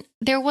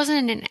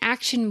wasn't an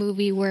action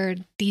movie where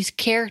these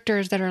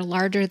characters that are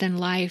larger than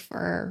life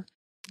are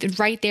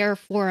right there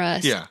for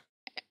us. Yeah.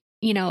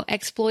 You know,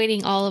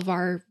 exploiting all of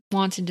our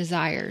wants and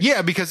desires.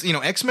 Yeah, because, you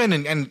know, X-Men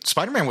and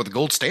Spider-Man were the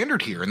gold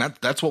standard here, and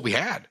that's what we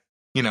had.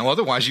 You know,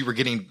 otherwise you were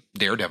getting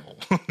Daredevil.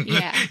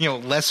 Yeah. You know,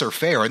 lesser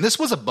fare. And this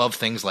was above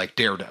things like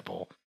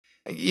Daredevil.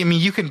 I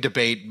mean, you can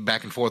debate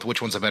back and forth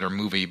which one's a better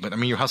movie, but I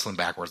mean, you're hustling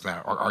backwards in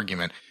that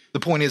argument. The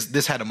point is,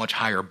 this had a much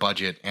higher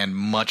budget and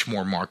much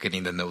more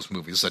marketing than those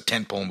movies. It's a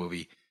tentpole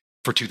movie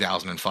for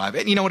 2005.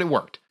 And you know what? It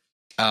worked.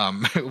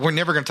 We're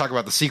never going to talk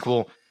about the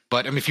sequel,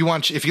 but I mean, if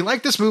you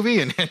like this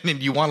movie and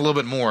you want a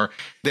little bit more,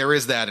 there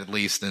is that at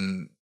least.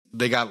 And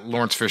they got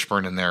Lawrence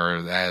Fishburne in there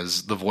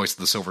as the voice of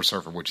the Silver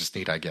Surfer, which is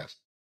neat, I guess.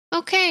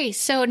 Okay,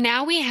 so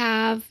now we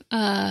have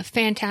a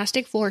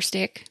Fantastic Four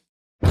stick.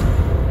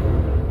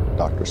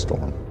 Dr.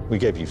 Storm, we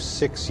gave you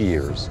 6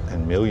 years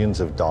and millions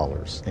of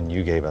dollars, and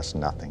you gave us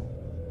nothing.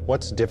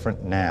 What's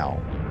different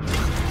now?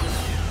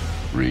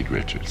 Reed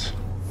Richards.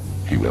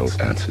 He knows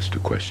answers to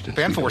questions.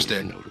 Fan Four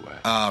stick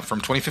from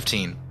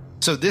 2015.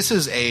 So this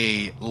is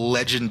a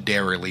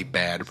legendarily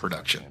bad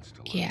production.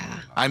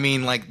 Yeah. I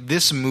mean, like,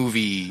 this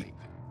movie...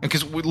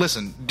 Because,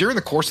 listen, during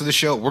the course of the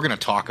show, we're going to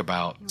talk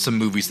about some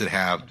movies that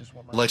have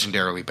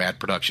legendarily bad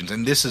productions.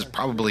 And this is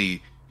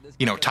probably,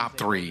 you know, top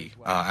 3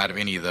 out of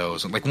any of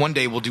those. And, like, one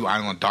day we'll do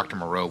Island Dr.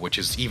 Moreau, which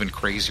is even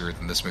crazier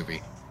than this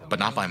movie, but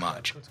not by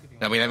much.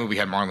 I mean, that movie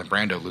had Marlon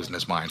Brando losing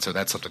his mind, so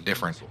that's something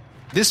different.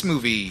 This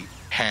movie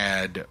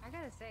had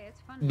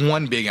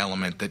one big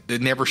element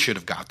that never should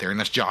have got there, and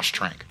that's Josh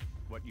Trank.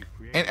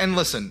 And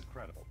listen,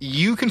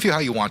 you can feel how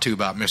you want to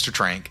about Mr.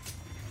 Trank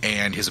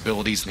and his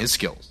abilities and his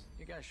skills.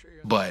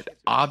 But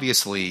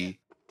obviously,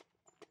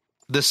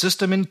 the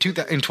system in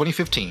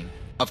 2015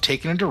 of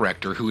taking a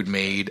director who had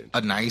made a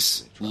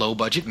nice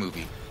low-budget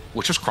movie,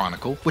 which was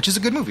Chronicle, which is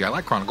a good movie. I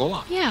like Chronicle a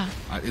lot. Yeah,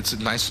 it's a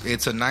nice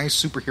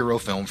superhero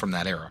film from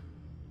that era,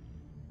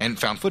 and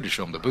found footage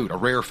film to boot. A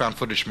rare found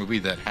footage movie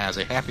that has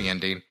a happy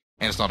ending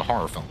and it's not a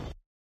horror film.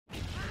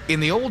 In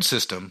the old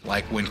system,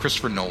 like when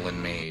Christopher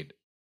Nolan made,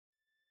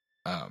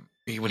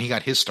 when he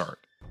got his start,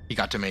 he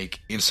got to make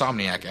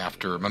Insomniac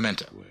after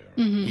Memento.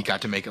 Mm-hmm. He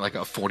got to make it like a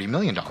 $40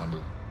 million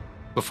movie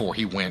before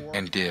he went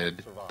and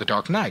did The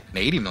Dark Knight, an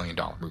 $80 million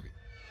movie.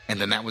 And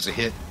then that was a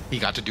hit. He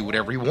got to do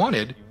whatever he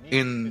wanted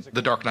in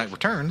The Dark Knight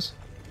Returns,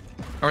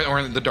 or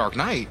in The Dark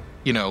Knight,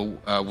 you know,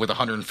 with a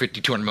 $150,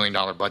 $200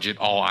 million budget,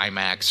 all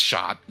IMAX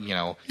shot, you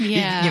know.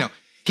 Yeah.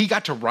 He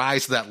got to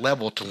rise to that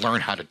level to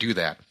learn how to do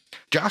that.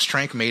 Josh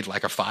Trank made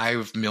like a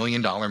 $5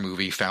 million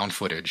movie, found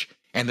footage,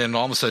 and then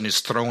all of a sudden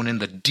is thrown in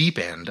the deep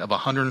end of a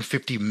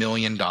 $150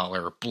 million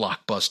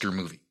blockbuster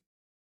movie.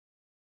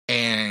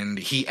 And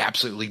he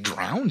absolutely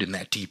drowned in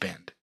that deep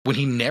end when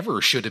he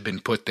never should have been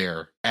put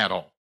there at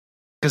all.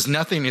 Because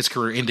nothing in his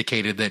career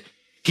indicated that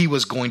he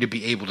was going to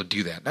be able to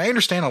do that. I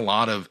understand a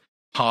lot of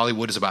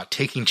Hollywood is about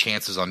taking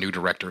chances on new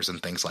directors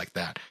and things like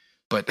that.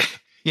 But,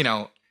 you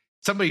know,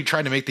 somebody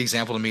tried to make the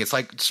example to me. It's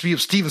like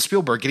Steven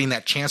Spielberg getting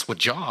that chance with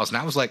Jaws. And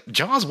I was like,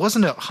 Jaws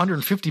wasn't a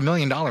 $150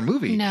 million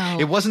movie. No.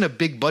 It wasn't a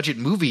big budget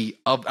movie.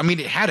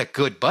 It had a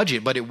good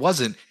budget, but it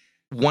wasn't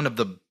one of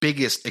the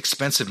biggest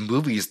expensive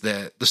movies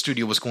that the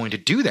studio was going to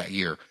do that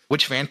year,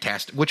 which Fan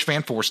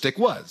Four Stick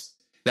was.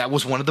 That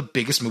was one of the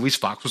biggest movies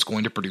Fox was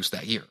going to produce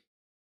that year.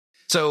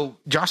 So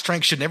Josh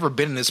Trank should never have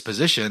been in this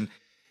position.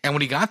 And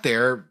when he got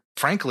there,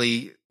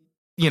 frankly,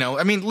 you know,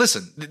 I mean,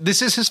 listen,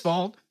 this is his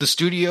fault. The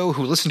studio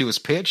who listened to his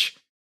pitch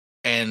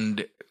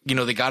and, you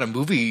know, they got a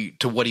movie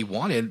to what he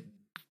wanted,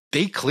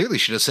 they clearly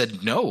should have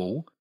said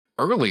no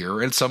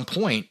earlier at some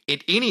point,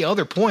 at any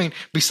other point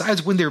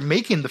besides when they're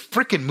making the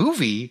freaking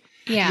movie.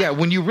 Yeah.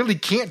 When you really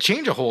can't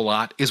change a whole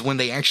lot is when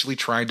they actually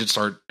tried to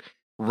start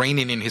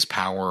reining in his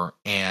power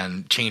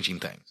and changing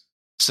things.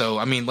 So,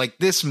 I mean, like,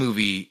 this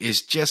movie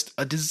is just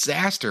a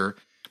disaster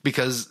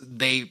because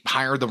they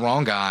hired the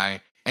wrong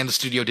guy and the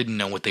studio didn't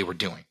know what they were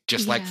doing.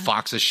 Just like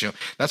Fox's show.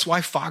 That's why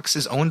Fox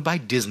is owned by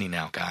Disney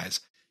now, guys,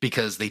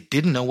 because they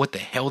didn't know what the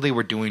hell they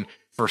were doing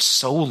for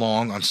so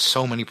long on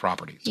so many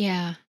properties.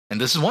 Yeah.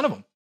 And this is one of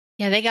them.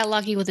 Yeah, they got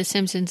lucky with The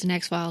Simpsons and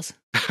X-Files.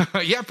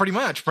 Yeah, pretty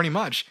much. You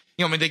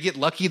know, I mean, they get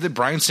lucky that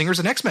Bryan Singer's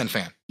an X-Men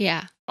fan.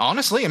 Yeah.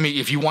 Honestly, I mean,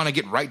 if you want to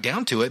get right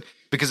down to it,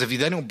 because if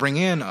they don't bring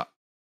in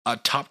a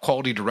top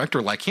quality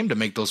director like him to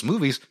make those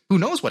movies, who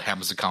knows what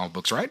happens to comic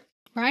books, right?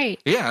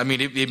 Right. Yeah, I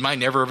mean, it might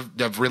never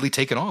have really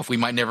taken off. We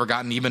might never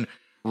gotten even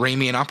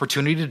Raimi an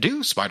opportunity to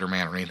do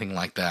Spider-Man or anything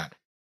like that.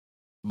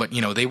 But,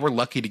 you know, they were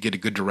lucky to get a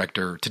good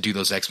director to do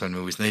those X-Men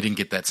movies, and they didn't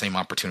get that same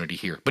opportunity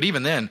here. But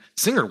even then,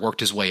 Singer worked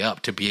his way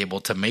up to be able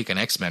to make an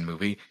X-Men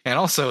movie. And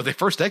also, the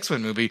first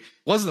X-Men movie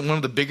wasn't one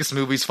of the biggest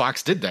movies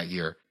Fox did that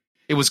year.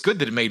 It was good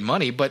that it made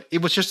money, but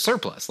it was just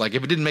surplus. Like,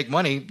 if it didn't make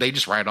money, they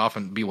just write it off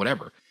and be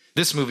whatever.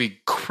 This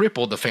movie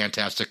crippled the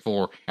Fantastic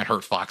Four and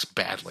hurt Fox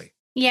badly.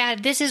 Yeah,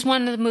 this is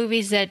one of the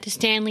movies that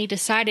Stan Lee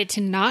decided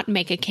to not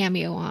make a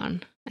cameo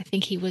on. I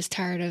think he was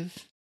tired of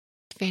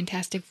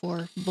Fantastic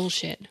Four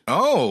bullshit.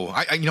 Oh,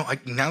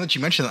 now that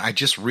you mention that, I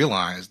just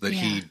realized that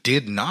he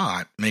did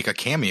not make a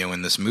cameo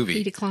in this movie.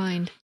 He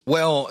declined.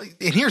 Well,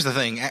 and here's the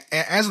thing.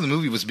 As the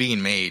movie was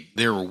being made,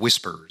 there were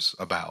whispers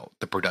about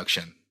the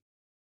production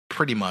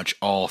pretty much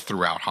all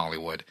throughout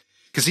Hollywood.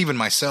 Because even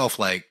myself,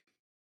 like,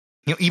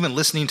 you know, even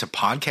listening to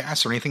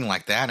podcasts or anything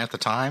like that at the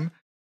time,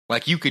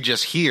 like, you could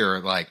just hear,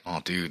 like,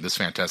 oh, dude, this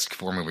Fantastic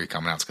Four movie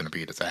coming out is going to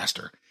be a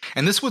disaster.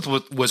 And this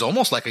was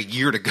almost like a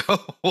year to go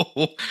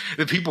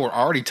that people were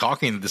already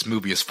talking that this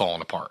movie is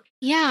falling apart.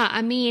 Yeah,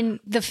 I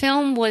mean, the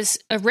film was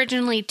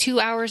originally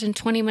 2 hours and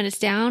 20 minutes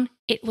down.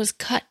 It was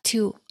cut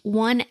to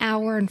 1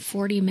 hour and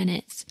 40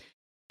 minutes.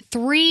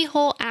 3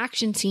 whole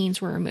action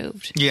scenes were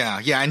removed.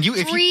 Yeah. And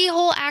three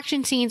whole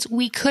action scenes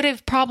we could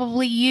have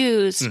probably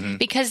used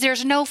because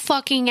there's no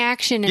fucking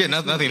action in this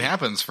nothing movie.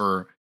 happens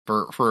for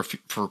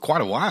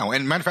quite a while.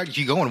 And matter of fact, if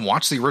you go and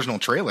watch the original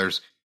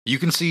trailers, you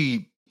can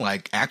see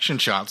like action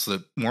shots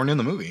that weren't in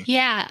the movie.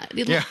 Yeah.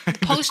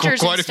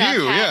 Posters quite and stuff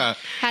a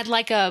few, had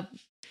like a,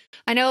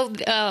 I know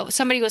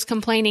somebody was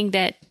complaining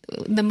that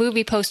the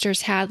movie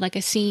posters had like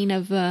a scene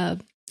of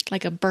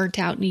like a burnt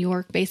out New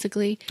York,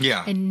 basically.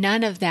 Yeah. And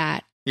none of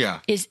that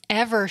is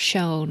ever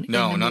shown.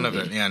 No, in the none movie.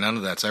 of it. Yeah, none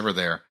of that's ever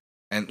there.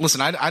 And listen,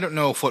 I don't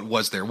know if what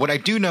was there. What I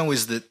do know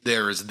is that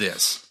there is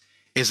this.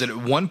 Is that at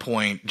one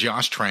point,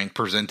 Josh Trank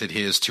presented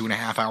his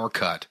 2.5-hour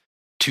cut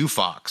to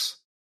Fox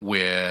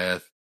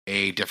with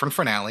a different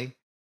finale,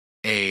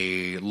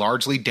 a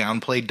largely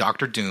downplayed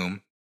Doctor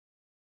Doom,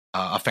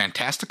 a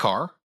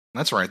fantasticar.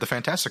 That's right, the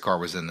fantasticar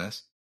was in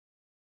this.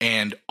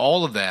 And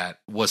all of that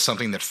was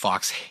something that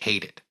Fox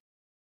hated.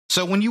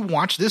 So when you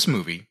watch this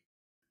movie,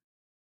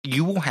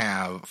 you will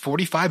have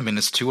 45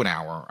 minutes to an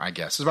hour, I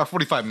guess. It's about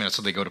 45 minutes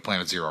till they go to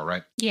Planet Zero,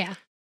 right? Yeah.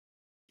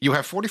 You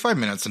have 45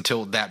 minutes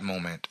until that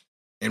moment.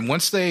 And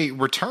once they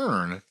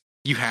return,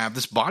 you have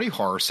this body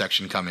horror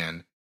section come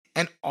in.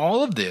 And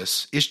all of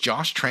this is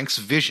Josh Trank's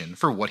vision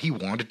for what he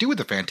wanted to do with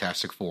the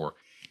Fantastic Four.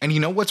 And you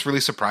know what's really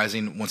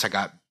surprising once I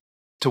got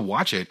to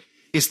watch it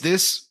is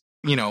this,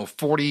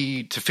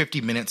 40 to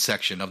 50 minute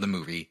section of the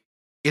movie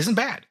isn't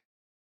bad.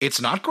 It's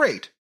not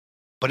great,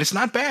 but it's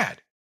not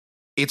bad.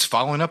 It's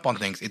following up on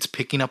things. It's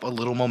picking up a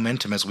little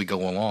momentum as we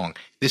go along.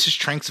 This is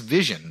Trank's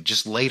vision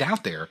just laid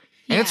out there.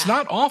 And it's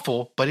not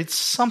awful, but it's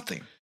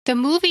something. The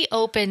movie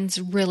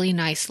opens really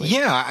nicely.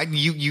 Yeah,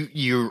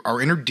 you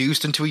are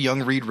introduced into a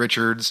young Reed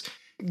Richards.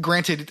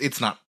 Granted,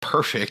 it's not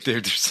perfect.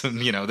 There's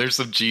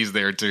some cheese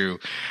there too.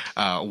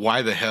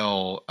 Why the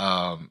hell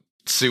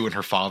Sue and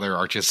her father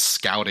are just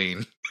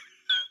scouting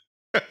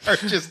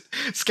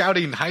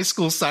high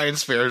school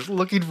science fairs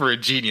looking for a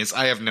genius?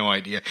 I have no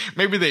idea.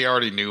 Maybe they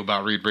already knew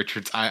about Reed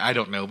Richards. I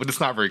don't know, but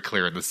it's not very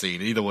clear in the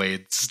scene. Either way,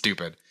 it's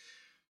stupid.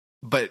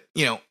 But,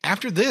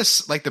 after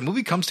this, like, the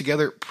movie comes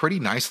together pretty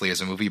nicely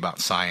as a movie about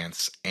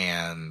science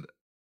and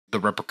the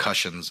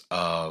repercussions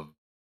of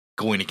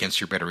going against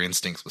your better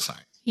instincts with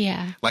science.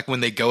 Yeah. Like when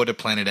they go to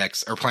Planet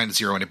X or Planet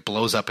Zero and it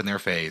blows up in their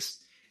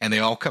face and they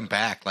all come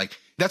back. Like,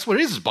 that's what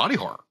it is body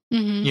horror.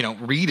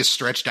 Mm-hmm. Reed is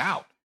stretched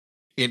out.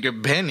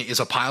 Ben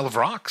is a pile of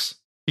rocks.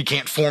 He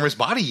can't form his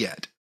body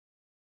yet.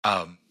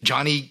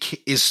 Johnny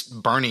is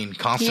burning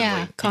constantly.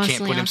 Yeah, constantly he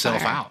can't put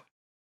himself fire. Out.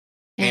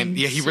 And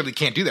he really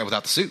can't do that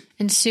without the suit.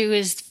 And Sue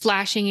is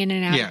flashing in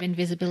and out of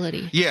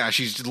invisibility. Yeah,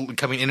 she's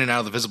coming in and out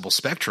of the visible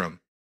spectrum.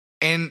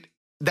 And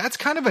that's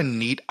kind of a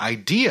neat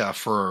idea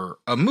for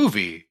a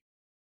movie.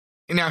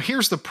 Now,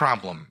 here's the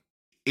problem.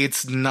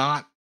 It's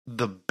not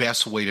the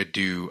best way to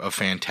do a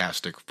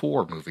Fantastic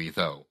Four movie,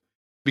 though.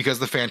 Because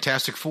the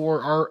Fantastic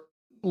Four are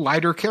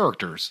lighter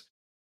characters.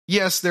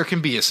 Yes, there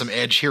can be some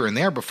edge here and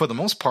there, but for the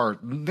most part,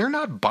 they're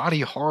not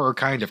body horror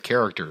kind of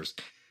characters.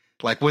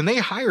 Like when they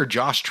hired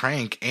Josh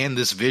Trank and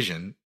this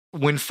vision,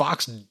 when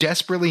Fox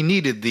desperately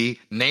needed the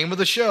name of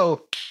the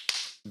show,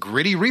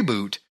 gritty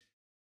reboot,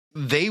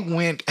 they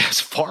went as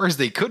far as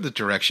they could the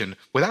direction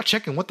without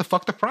checking what the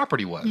fuck the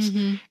property was.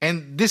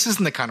 And this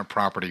isn't the kind of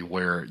property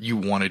where you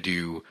want to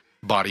do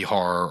body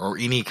horror or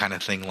any kind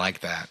of thing like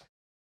that.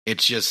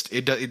 It's just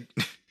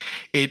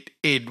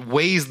it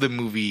weighs the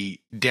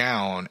movie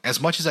down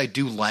as much as I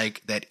do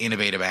like that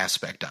innovative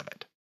aspect of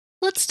it.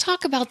 Let's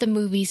talk about the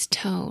movie's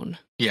tone.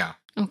 Yeah.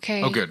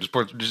 Okay. Oh, good. Just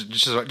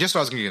what I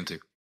was going to get into.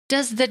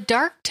 Does the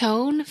dark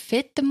tone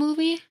fit the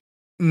movie?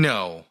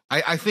 No.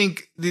 I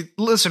think,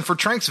 listen, for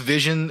Trank's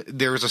vision,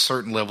 there is a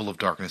certain level of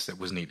darkness that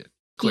was needed,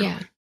 clearly. Yeah.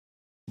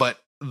 But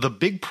the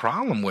big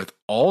problem with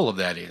all of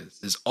that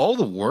is all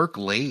the work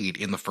laid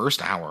in the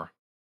first hour.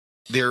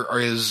 There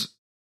is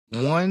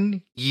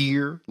 1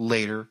 year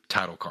later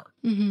title card.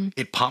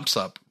 It pops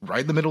up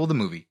right in the middle of the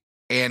movie.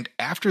 And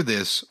after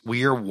this,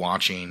 we are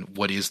watching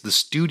what is the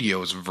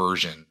studio's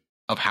version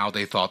of how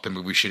they thought the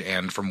movie should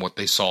end from what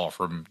they saw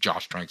from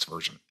Josh Trank's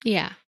version.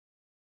 Yeah.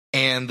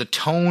 And the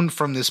tone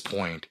from this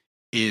point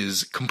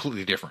is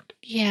completely different.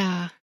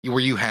 Yeah. Where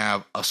you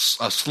have a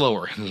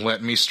slower, and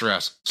let me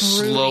stress,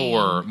 Brooding.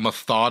 slower,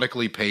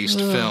 methodically paced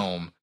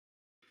film.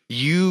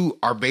 You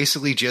are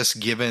basically just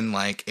given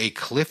like a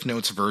Cliff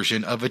Notes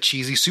version of a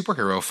cheesy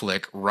superhero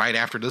flick right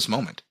after this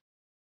moment.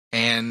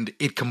 And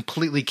it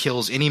completely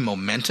kills any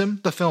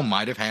momentum the film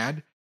might have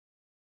had.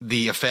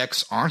 The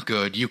effects aren't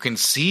good. You can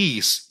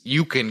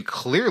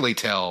clearly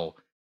tell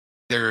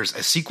there's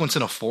a sequence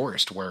in a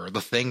forest where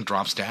the thing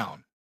drops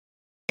down.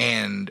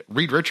 And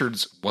Reed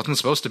Richards wasn't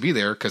supposed to be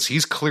there because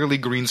he's clearly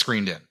green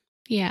screened in.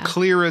 Yeah.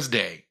 Clear as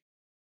day.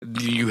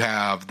 You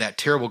have that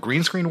terrible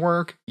green screen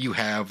work. You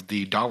have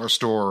the dollar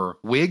store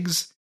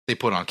wigs they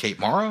put on Kate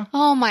Mara.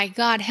 Oh my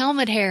God,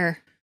 helmet hair.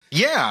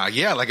 Yeah.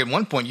 Like at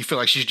one point you feel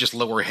like she's just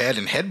lower her head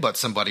and headbutt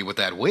somebody with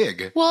that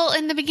wig. Well,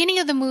 in the beginning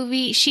of the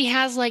movie, she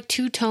has like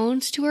 2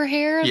 tones to her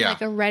hair,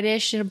 like a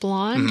reddish and a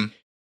blonde.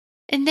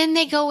 And then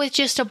they go with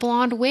just a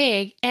blonde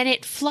wig, and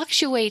it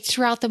fluctuates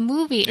throughout the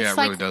movie. Yeah, it's it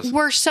like, really does.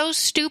 We're so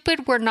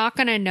stupid, we're not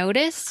going to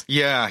notice.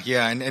 Yeah.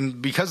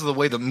 And because of the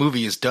way the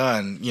movie is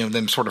done,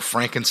 them sort of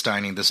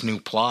Frankensteining this new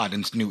plot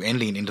and new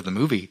ending into the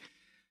movie,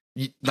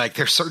 like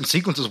there's certain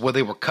sequences where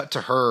they were cut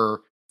to her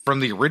from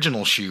the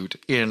original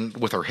shoot in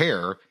with her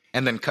hair,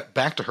 and then cut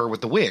back to her with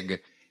the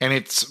wig. And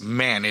it's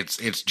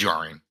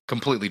jarring,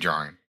 completely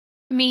jarring.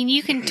 I mean,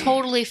 you can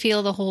totally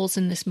feel the holes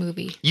in this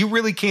movie. You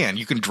really can.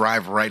 You can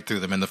drive right through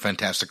them in the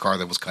fantastic car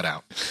that was cut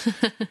out.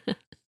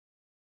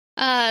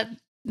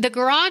 The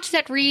garage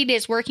that Reed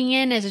is working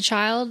in as a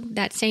child,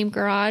 that same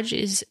garage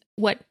is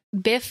what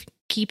Biff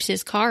keeps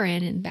his car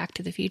in Back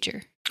to the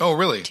Future. Oh,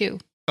 really? Too.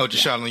 Oh,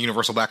 just shot on the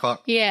Universal backlot?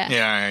 Yeah.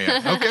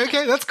 Yeah.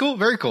 Okay. That's cool.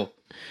 Very cool.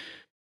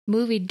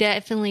 Movie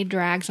definitely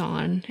drags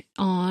on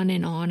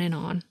and on and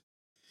on.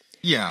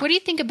 Yeah. What do you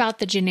think about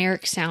the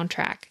generic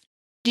soundtrack?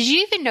 Did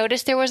you even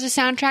notice there was a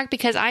soundtrack?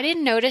 Because I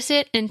didn't notice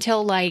it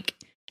until like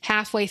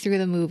halfway through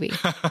the movie.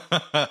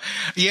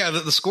 Yeah,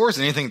 the score is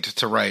anything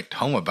to write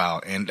home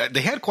about. And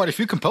they had quite a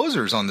few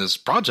composers on this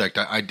project,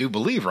 I do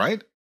believe,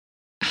 right?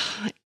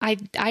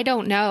 I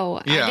don't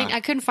know. Yeah.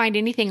 I couldn't find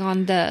anything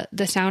on the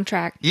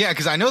soundtrack. Yeah,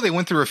 because I know they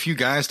went through a few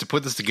guys to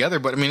put this together,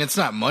 but I mean, it's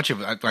not much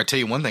of it. I tell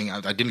you one thing,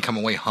 I didn't come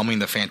away humming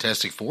the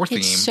Fantastic Four theme.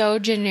 It's so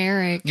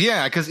generic.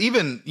 Yeah, because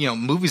even,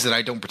 movies that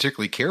I don't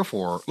particularly care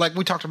for, like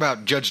we talked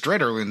about Judge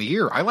Dredd earlier in the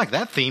year, I like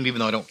that theme, even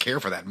though I don't care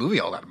for that movie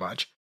all that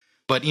much.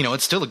 But,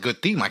 it's still a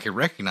good theme. I can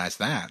recognize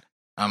that.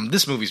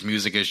 This movie's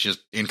music is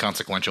just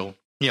inconsequential.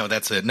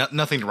 That's it.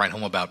 Nothing to write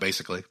home about,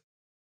 basically.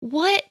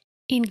 What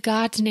in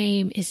God's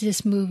name is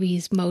this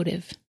movie's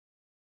motive?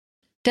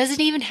 Does it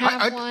even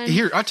have one?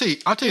 Here, I'll tell you.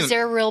 Is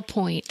there a real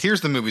point?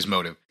 Here's the movie's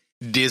motive.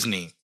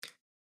 Disney.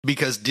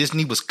 Because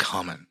Disney was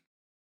coming.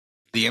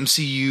 The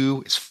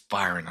MCU is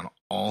firing on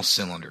all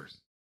cylinders.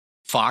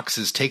 Fox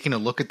is taking a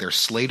look at their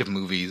slate of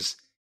movies,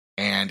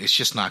 and it's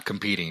just not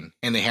competing.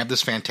 And they have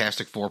this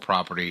Fantastic Four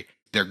property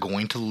they're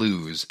going to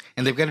lose,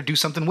 and they've got to do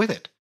something with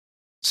it.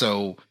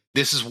 So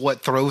this is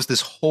what throws this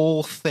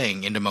whole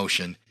thing into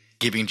motion,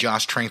 giving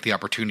Josh Trank the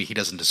opportunity he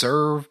doesn't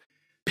deserve,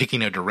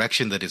 picking a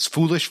direction that is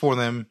foolish for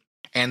them,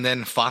 and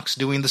then Fox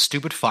doing the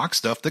stupid Fox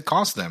stuff that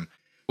cost them,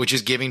 which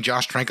is giving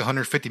Josh Trank a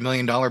 $150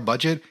 million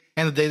budget,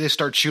 and the day they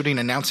start shooting,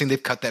 announcing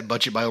they've cut that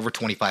budget by over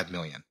 $25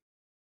 million.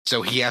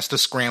 So he has to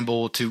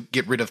scramble to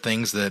get rid of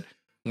things that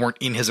weren't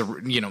in his,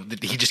 that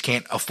he just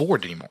can't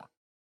afford anymore.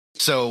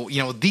 So,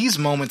 these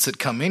moments that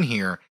come in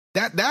here,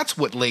 that's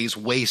what lays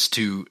waste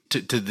to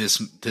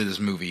this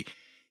movie,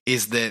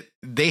 is that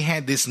they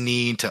had this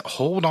need to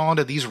hold on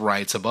to these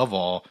rights above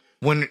all,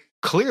 when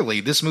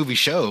clearly this movie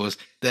shows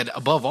that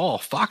above all,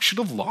 Fox should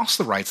have lost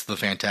the rights to the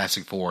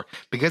Fantastic Four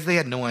because they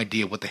had no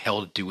idea what the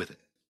hell to do with it.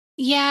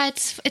 Yeah,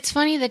 it's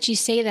funny that you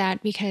say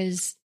that,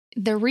 because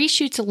the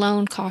reshoots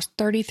alone cost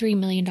 $33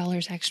 million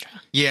extra.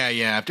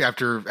 Yeah.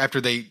 After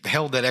they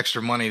held that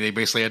extra money, they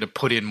basically had to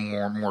put in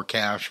more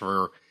cash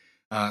for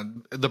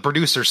the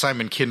producer,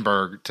 Simon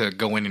Kinberg, to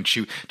go in and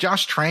shoot.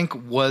 Josh Trank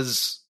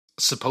was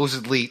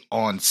supposedly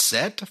on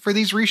set for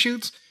these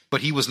reshoots,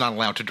 but he was not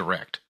allowed to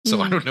direct.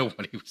 So I don't know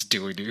what he was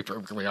doing, to be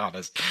perfectly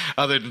honest,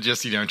 other than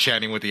just,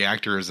 chatting with the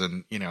actors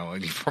and, he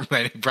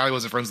probably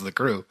wasn't friends with the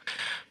crew.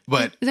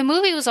 But the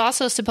movie was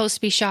also supposed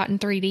to be shot in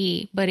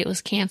 3D, but it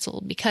was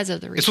canceled because of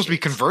the reshoots. It's supposed to be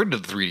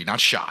converted to 3D, not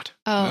shot.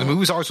 Oh. The movie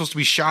was always supposed to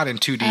be shot in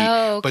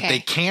 2D, but they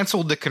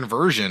canceled the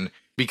conversion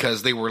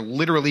because they were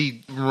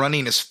literally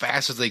running as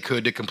fast as they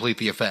could to complete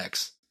the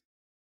effects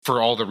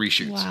for all the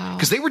reshoots. Wow.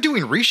 Because they were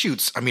doing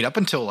reshoots, up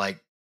until like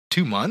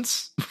 2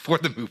 months before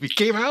the movie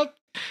came out.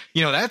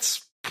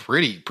 That's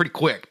pretty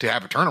quick to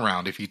have a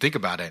turnaround if you think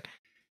about it.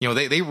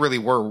 They really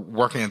were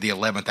working at the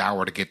 11th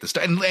hour to get this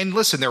done. And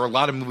listen, there are a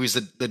lot of movies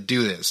that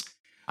do this.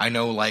 I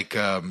know, like,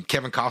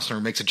 Kevin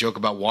Costner makes a joke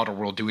about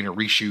Waterworld doing a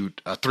reshoot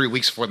 3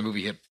 weeks before the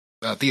movie hit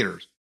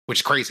theaters, which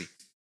is crazy,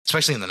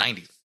 especially in the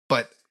 90s.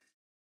 But,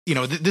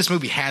 this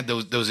movie had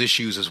those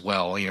issues as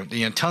well.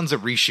 Tons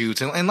of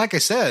reshoots. And like I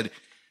said,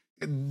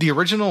 the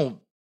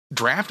original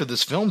draft of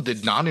this film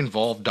did not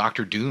involve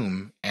Dr.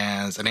 Doom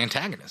as an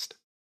antagonist.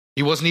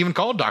 He wasn't even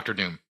called Dr.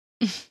 Doom.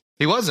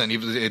 He wasn't. He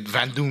was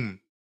Van Doom.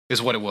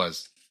 Is what it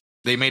was.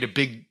 They made a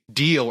big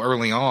deal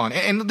early on.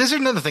 And this is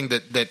another thing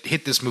that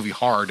hit this movie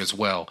hard as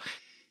well,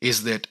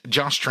 is that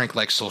Josh Trank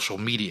likes social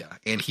media,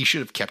 and he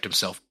should have kept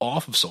himself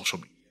off of social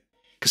media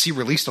because he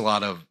released a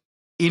lot of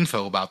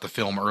info about the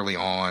film early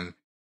on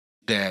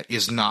that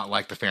is not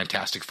like the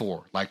Fantastic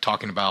Four. Like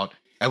talking about,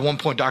 at one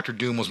point, Dr.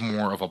 Doom was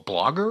more of a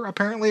blogger,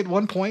 apparently, at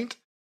one point.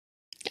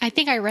 I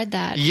think I read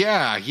that.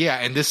 Yeah.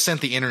 And this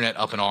sent the internet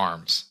up in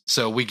arms.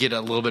 So we get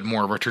a little bit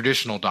more of a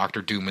traditional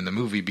Dr. Doom in the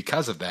movie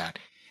because of that.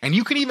 And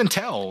you can even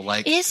tell,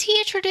 like... Is he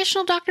a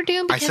traditional Dr.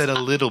 Doom? Because I said a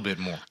little bit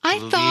more. I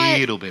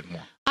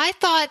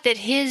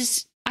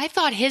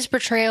thought his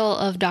portrayal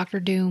of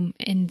Dr. Doom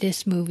in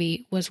this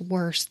movie was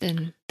worse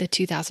than the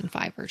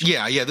 2005 version.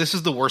 Yeah, this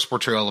is the worst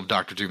portrayal of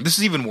Dr. Doom. This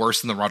is even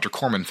worse than the Roger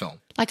Corman film.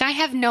 Like, I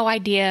have no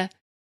idea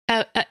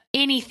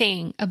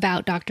anything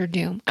about Dr.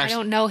 Doom. I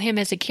don't know him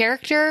as a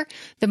character.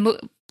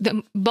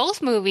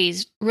 Both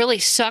movies really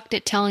sucked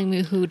at telling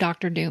me who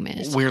Dr. Doom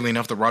is. Weirdly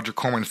enough, the Roger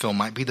Corman film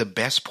might be the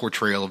best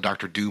portrayal of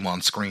Dr. Doom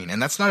on screen.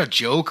 And that's not a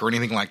joke or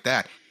anything like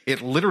that.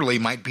 It literally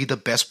might be the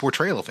best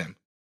portrayal of him.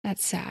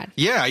 That's sad.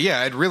 Yeah,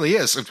 it really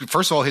is.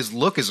 First of all, his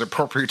look is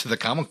appropriate to the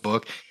comic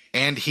book,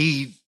 and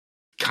he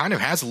kind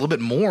of has a little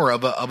bit more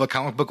of a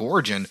comic book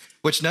origin,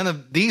 which none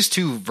of these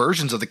two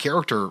versions of the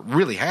character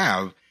really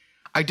have.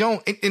 And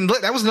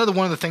that was another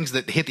one of the things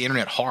that hit the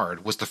internet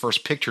hard, was the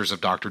first pictures of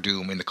Dr.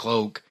 Doom in the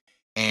cloak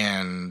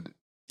and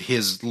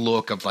his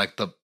look of like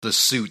the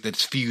suit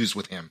that's fused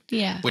with him.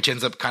 Yeah. Which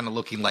ends up kind of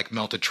looking like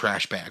melted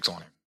trash bags on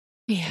him.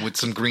 Yeah. With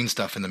some green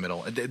stuff in the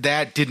middle.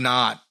 That did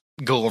not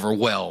go over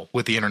well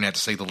with the internet,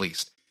 to say the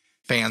least.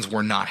 Fans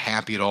were not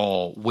happy at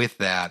all with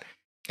that.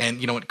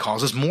 And, it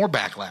causes more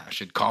backlash.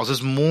 It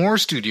causes more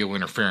studio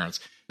interference.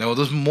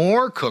 There's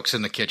more cooks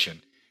in the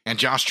kitchen. And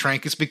Josh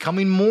Trank is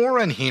becoming more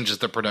unhinged as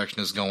the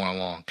production is going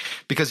along.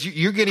 Because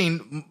you're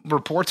getting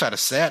reports out of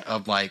set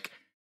of, like,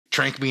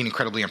 Trank being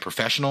incredibly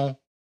unprofessional.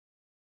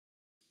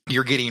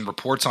 You're getting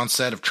reports on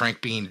set of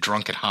Trank being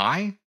drunk and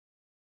high.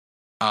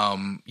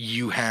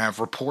 You have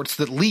reports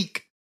that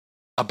leak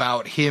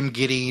about him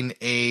getting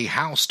a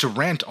house to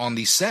rent on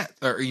the set,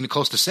 or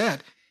close to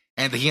set,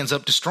 and that he ends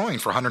up destroying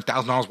for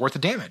 $100,000 worth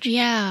of damage.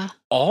 Yeah.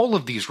 All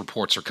of these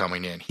reports are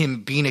coming in.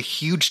 Him being a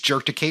huge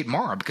jerk to Kate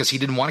Mara because he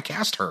didn't want to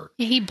cast her.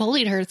 Yeah, he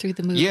bullied her through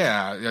the movie.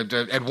 Yeah.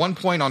 At one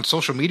point on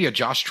social media,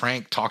 Josh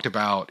Trank talked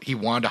about he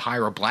wanted to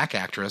hire a black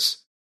actress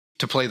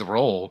to play the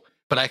role.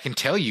 But I can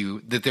tell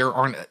you that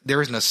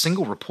there isn't a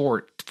single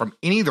report from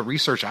any of the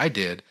research I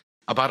did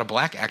about a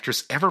black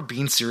actress ever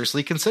being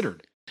seriously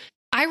considered.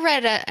 I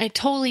read a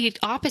totally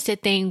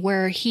opposite thing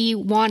where he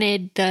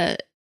wanted the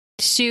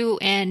Sue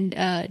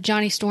and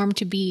Johnny Storm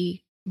to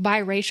be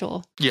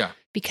biracial. Yeah.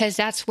 Because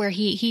that's where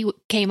he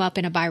came up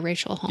in a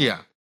biracial home.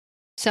 Yeah.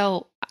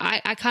 So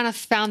I kind of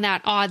found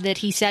that odd that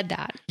he said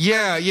that.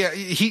 Yeah.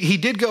 He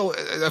did go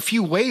a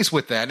few ways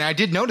with that. And I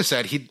did notice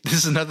that. This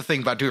is another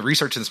thing about doing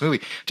research in this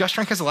movie. Josh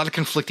Trank has a lot of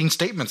conflicting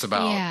statements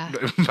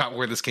about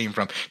where this came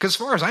from. Because as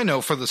far as I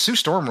know, for the Sue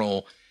Storm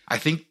role, I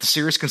think the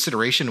serious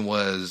consideration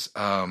was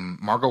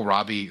Margot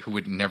Robbie, who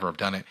would never have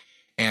done it,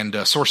 and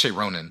Saoirse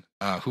Ronan,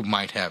 who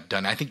might have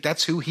done it. I think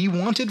that's who he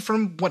wanted,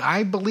 from what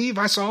I believe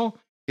I saw,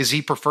 is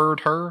he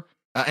preferred her.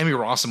 Emmy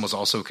Rossum was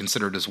also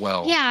considered as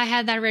well. Yeah, I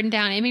had that written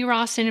down. Emmy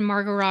Rossum and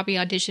Margot Robbie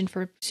auditioned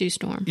for Sue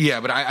Storm. Yeah,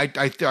 but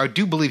I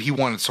do believe he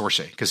wanted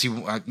Saoirse, because he,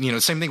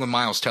 same thing with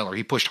Miles Teller.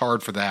 He pushed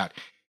hard for that,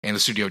 and the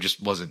studio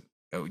just wasn't.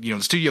 The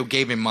studio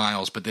gave him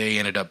Miles, but they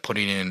ended up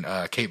putting in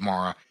Kate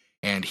Mara,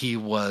 and he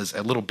was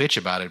a little bitch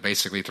about it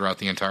basically throughout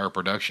the entire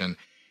production,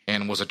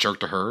 and was a jerk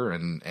to her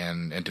and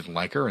didn't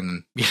like her,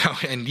 and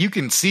and you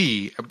can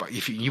see,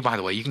 if you by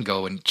the way, you can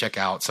go and check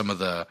out some of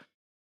the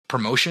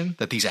promotion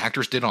that these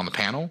actors did on the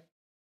panel.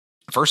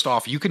 First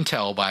off, you can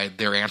tell by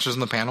their answers in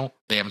the panel,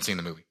 they haven't seen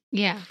the movie.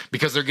 Yeah.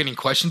 Because they're getting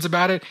questions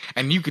about it,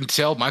 and you can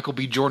tell Michael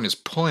B. Jordan is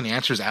pulling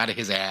answers out of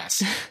his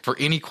ass for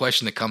any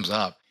question that comes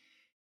up.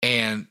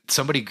 And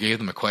somebody gave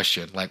them a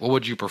question, like, what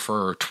would you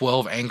prefer,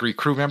 12 angry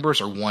crew members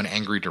or one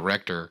angry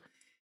director?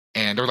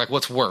 And they're like,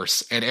 what's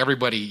worse? And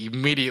everybody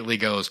immediately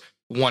goes,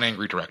 one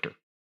angry director.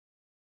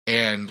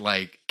 And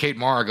like Kate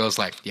Mara goes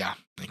like, yeah,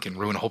 they can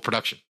ruin a whole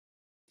production.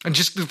 And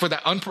just for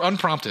that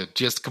unprompted,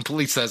 just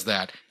completely says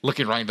that,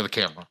 looking right into the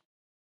camera.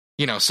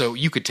 You know, so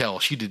you could tell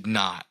she did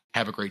not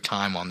have a great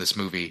time on this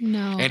movie.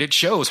 No. And it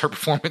shows. Her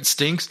performance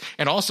stinks.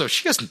 And also,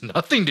 she has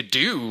nothing to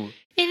do.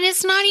 And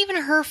it's not even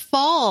her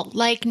fault.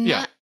 Like,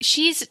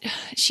 she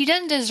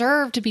doesn't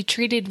deserve to be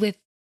treated with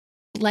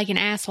like an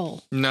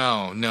asshole.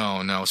 No.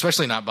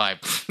 Especially not by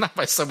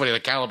somebody the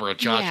caliber of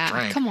Josh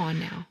Trank. Come on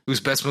now.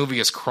 Whose best movie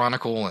is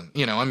Chronicle, and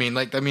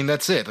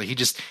that's it. Like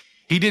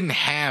he didn't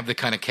have the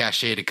kind of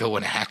cachet to go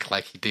and act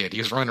like he did. He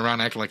was running around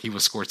acting like he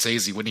was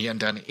Scorsese when he hadn't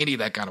done any of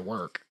that kind of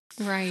work.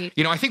 Right.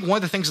 You know, I think one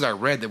of the things that I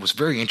read that was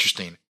very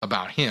interesting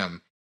about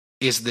him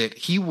is that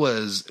he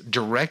was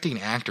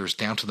directing actors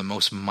down to the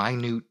most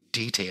minute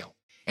detail.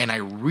 And I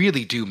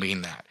really do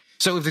mean that.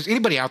 So if there's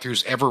anybody out there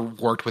who's ever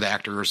worked with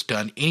actors,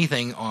 done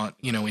anything on,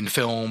 you know, in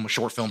film,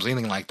 short films,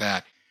 anything like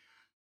that,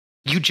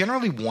 you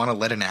generally want to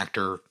let an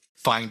actor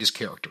find his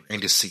character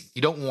and just see.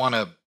 You don't want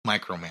to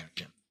micromanage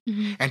him.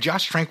 Mm-hmm. And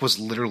Josh Trank was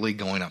literally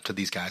going up to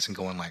these guys and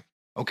going like,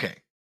 okay,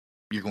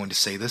 you're going to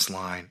say this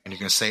line and you're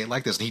going to say it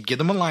like this. And he'd give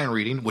them a line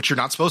reading, which you're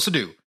not supposed to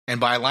do. And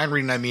by a line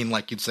reading, I mean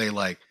like you'd say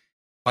like,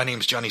 my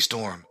name's Johnny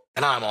Storm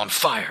and I'm on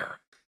fire.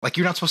 Like,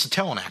 you're not supposed to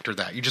tell an actor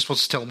that. You're just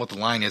supposed to tell him what the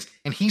line is,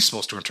 and he's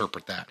supposed to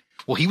interpret that.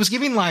 Well, he was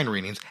giving line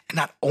readings, and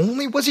not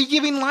only was he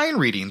giving line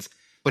readings,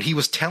 but he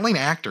was telling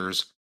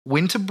actors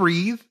when to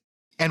breathe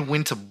and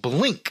when to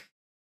blink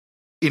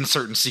in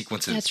certain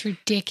sequences. That's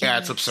ridiculous. Yeah,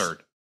 it's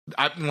absurd.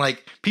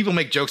 Like, people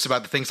make jokes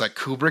about the things like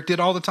Kubrick did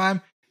all the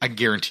time. I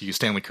guarantee you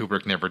Stanley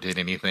Kubrick never did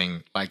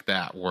anything like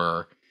that,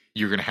 where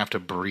you're going to have to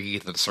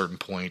breathe at a certain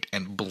point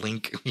and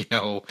blink, you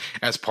know,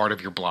 as part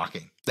of your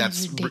blocking.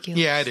 That's ridiculous.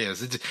 Yeah, it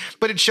is.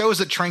 But it shows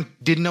that Trank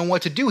didn't know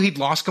what to do. He'd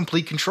lost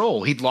complete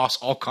control. He'd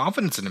lost all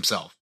confidence in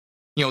himself.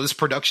 You know, this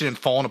production had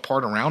fallen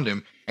apart around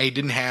him, and he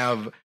didn't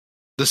have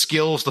the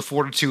skills, the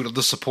fortitude of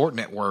the support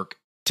network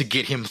to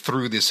get him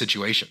through this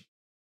situation.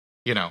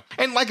 You know,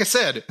 and like I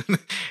said,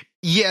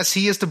 yes,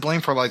 he is to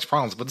blame for a lot of these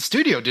problems, but the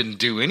studio didn't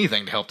do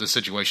anything to help this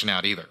situation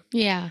out either.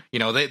 Yeah. You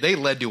know, they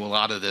led to a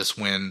lot of this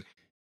when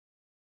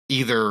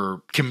either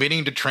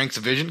committing to Trank's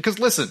vision, because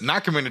listen,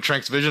 not committing to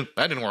Trank's vision,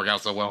 that didn't work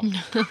out so well.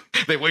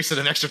 They wasted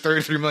an extra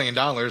 $33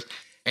 million,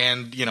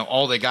 and, you know,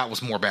 all they got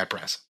was more bad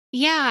press.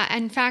 Yeah,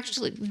 in fact,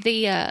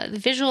 the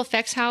visual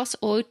effects house,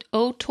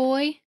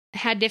 Otoy,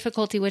 had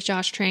difficulty with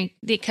Josh Trank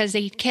because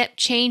they kept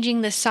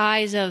changing the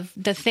size of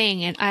the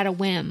thing at a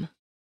whim.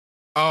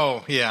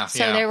 Oh, yeah.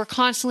 So they were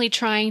constantly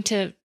trying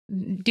to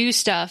do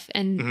stuff,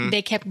 and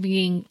they kept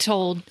being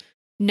told,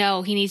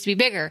 no, he needs to be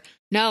bigger.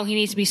 No, he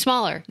needs to be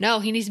smaller.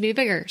 No, he needs to be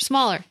bigger,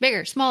 smaller,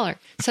 bigger, smaller.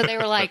 So they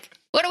were like,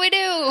 what do we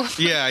do?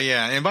 Yeah.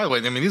 And by the way,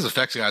 I mean, these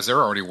effects guys, they're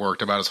already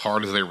worked about as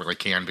hard as they really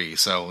can be.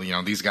 So, you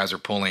know, these guys are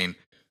pulling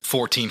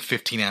 14,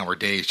 15-hour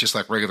days, just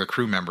like regular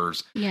crew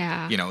members.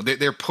 Yeah. You know,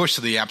 they're pushed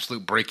to the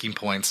absolute breaking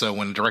point. So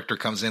when a director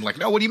comes in like,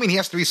 no, what do you mean he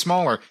has to be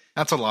smaller?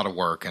 That's a lot of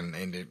work, and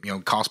it, you know,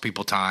 costs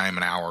people time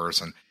and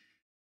hours, and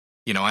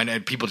you know,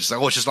 and people just like,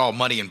 oh, it's just all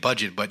money and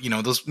budget. But, you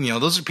know,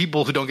 those are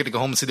people who don't get to go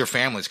home and see their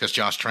families because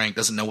Josh Trank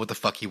doesn't know what the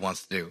fuck he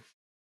wants to do.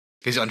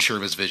 He's unsure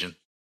of his vision.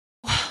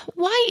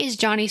 Why is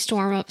Johnny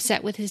Storm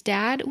upset with his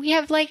dad? We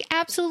have like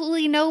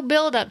absolutely no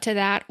build up to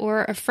that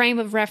or a frame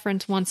of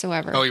reference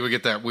whatsoever. Oh, you would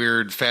get that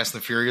weird Fast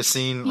and the Furious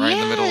scene right in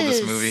the middle of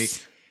this movie.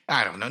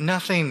 I don't know.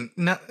 Nothing,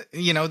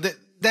 you know,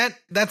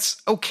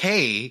 that's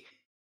okay.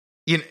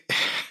 You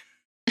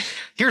know,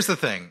 here's the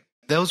thing.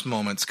 Those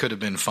moments could have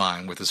been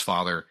fine with his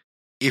father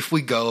if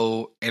we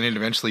go and it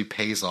eventually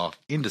pays off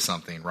into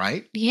something,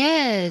 right?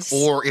 Yes.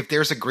 Or if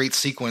there's a great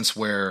sequence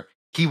where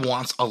he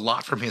wants a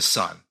lot from his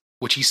son,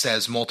 which he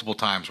says multiple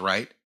times,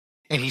 right?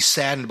 And he's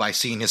saddened by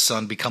seeing his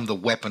son become the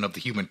weapon of the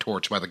Human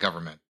Torch by the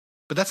government.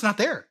 But that's not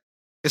there.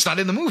 It's not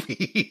in the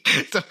movie.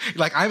 So,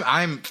 like,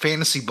 I'm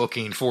fantasy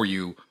booking for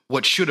you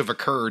what should have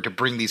occurred to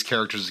bring these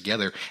characters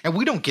together. And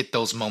we don't get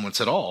those moments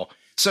at all.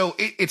 So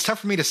it's tough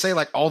for me to say,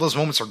 like, all those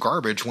moments are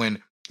garbage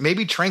when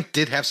maybe Trank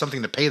did have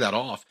something to pay that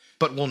off.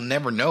 But we'll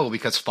never know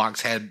because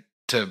Fox had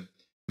to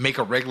make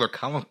a regular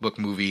comic book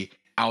movie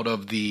out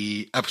of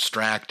the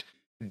abstract,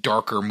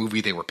 darker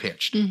movie they were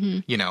pitched.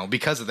 You know,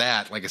 because of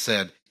that, like I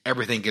said,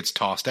 everything gets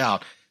tossed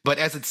out. But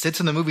as it sits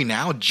in the movie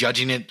now,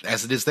 judging it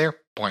as it is there,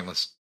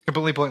 pointless.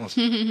 Completely pointless.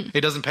 It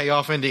doesn't pay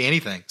off into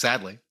anything,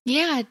 sadly.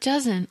 Yeah, it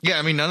doesn't. Yeah,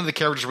 I mean, none of the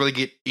characters really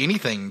get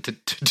anything to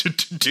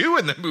do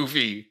in the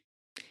movie.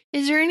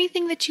 Is there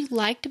anything that you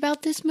liked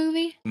about this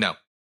movie? No.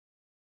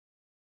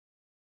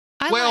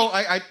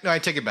 I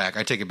take it back.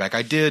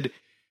 I did,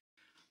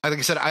 like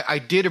I said, I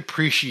did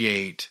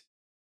appreciate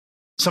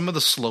some of the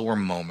slower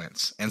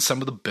moments and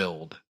some of the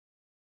build.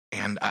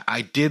 And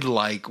I did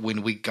like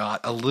when we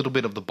got a little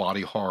bit of the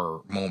body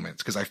horror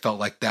moments, because I felt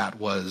like that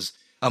was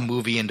a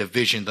movie and a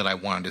vision that I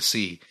wanted to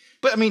see.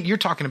 But I mean, you're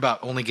talking about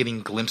only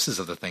getting glimpses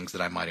of the things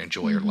that I might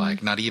enjoy or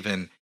like, not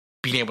even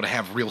being able to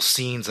have real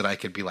scenes that I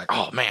could be like,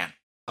 oh man,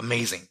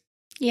 amazing.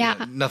 Yeah. You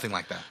know, nothing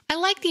like that. I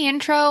like the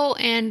intro,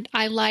 and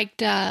I liked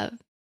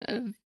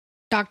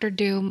Dr.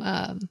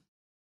 Doom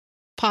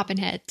popping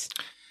heads.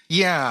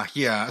 Yeah,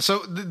 yeah.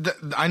 So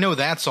I know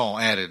that's all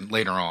added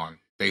later on,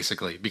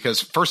 basically,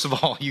 because first of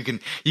all, you can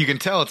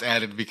tell it's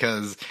added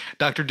because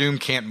Dr. Doom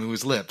can't move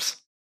his lips,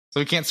 so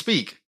he can't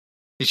speak.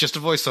 He's just a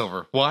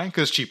voiceover. Why?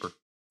 Because cheaper.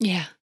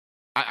 Yeah.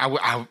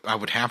 I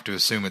would have to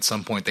assume at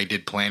some point they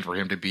did plan for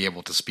him to be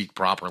able to speak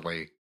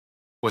properly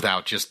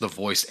without just the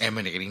voice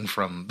emanating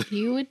from.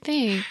 You would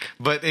think.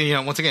 But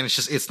once again,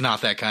 it's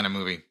not that kind of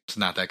movie. It's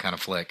not that kind of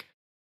flick.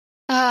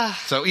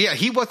 So yeah,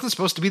 he wasn't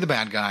supposed to be the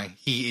bad guy.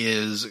 He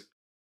is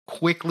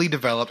quickly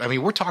developed. I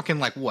mean, we're talking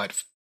like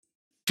what,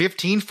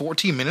 15,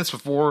 14 minutes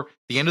before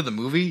the end of the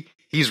movie,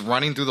 he's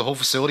running through the whole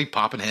facility,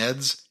 popping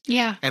heads.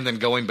 Yeah. And then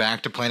going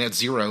back to Planet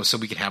Zero so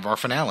we can have our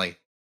finale.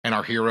 And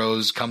our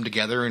heroes come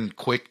together in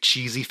quick,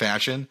 cheesy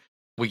fashion.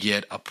 We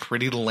get a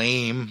pretty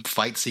lame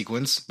fight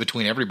sequence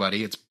between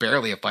everybody. It's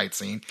barely a fight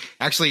scene.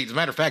 Actually, as a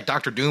matter of fact,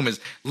 Dr. Doom is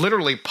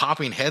literally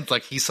popping heads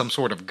like he's some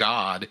sort of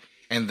god.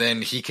 And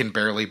then he can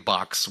barely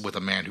box with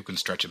a man who can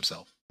stretch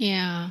himself.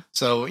 Yeah.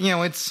 So,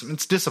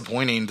 it's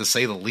disappointing to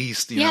say the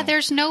least. Yeah,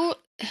 there's no,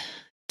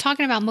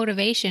 talking about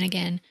motivation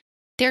again,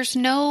 there's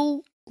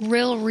no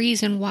real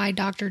reason why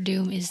Dr.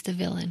 Doom is the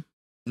villain.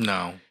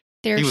 No.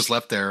 He was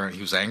left there. He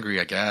was angry,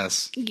 I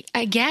guess.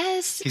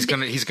 He's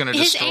gonna destroy.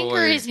 His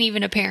anger isn't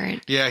even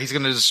apparent. Yeah, he's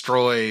gonna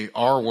destroy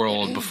our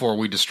world before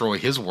we destroy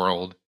his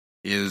world.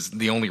 Is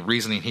the only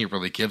reasoning he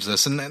really gives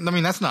us, and I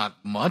mean that's not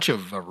much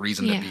of a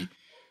reason to be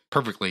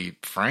perfectly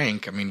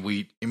frank. I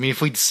mean,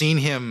 if we'd seen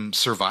him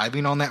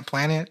surviving on that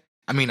planet,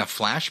 I mean, a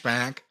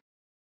flashback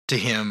to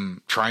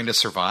him trying to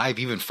survive,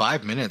 even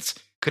 5 minutes,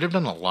 could have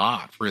done a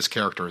lot for his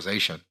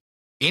characterization.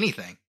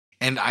 Anything,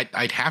 and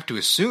I'd have to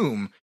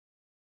assume.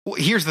 Well,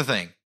 here's the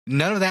thing.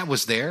 None of that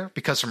was there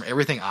because from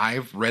everything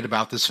I've read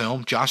about this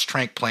film, Josh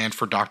Trank planned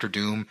for Dr.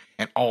 Doom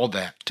and all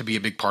that to be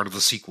a big part of the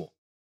sequel,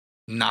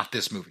 not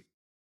this movie.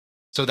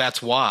 So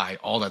that's why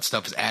all that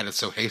stuff is added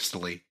so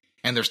hastily,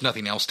 and there's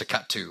nothing else to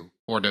cut to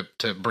or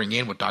to bring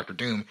in with Dr.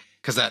 Doom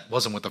because that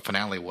wasn't what the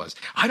finale was.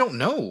 I don't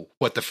know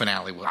what the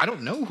finale was. I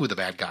don't know who the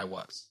bad guy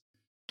was.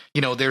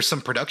 There's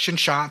some production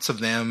shots of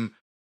them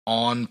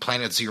on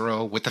Planet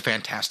Zero with the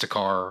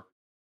fantasticar.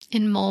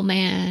 And Mole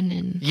Man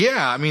and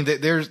yeah, I mean,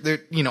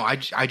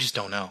 I just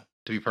don't know,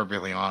 to be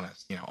perfectly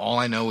honest. All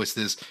I know is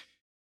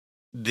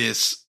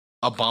this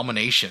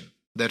abomination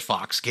that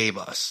Fox gave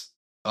us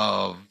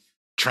of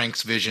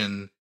Trank's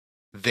vision,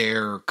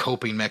 their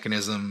coping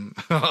mechanism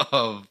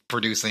of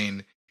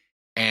producing,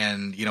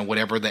 and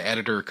whatever the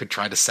editor could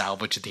try to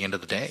salvage at the end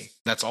of the day.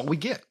 That's all we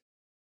get.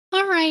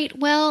 All right.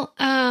 Well,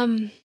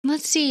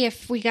 let's see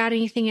if we got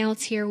anything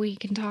else here we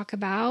can talk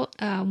about.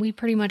 We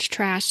pretty much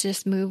trashed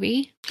this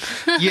movie.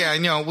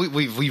 Yeah,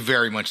 we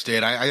very much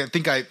did. I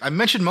think I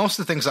mentioned most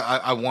of the things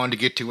I wanted to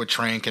get to with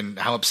Trank and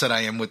how upset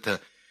I am with the,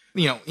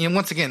 and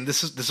once again,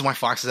 this is why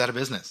Fox is out of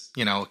business,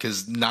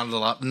 because not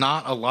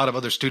a lot of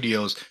other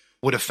studios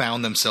would have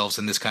found themselves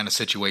in this kind of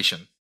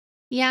situation.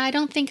 Yeah, I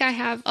don't think I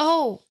have.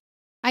 Oh,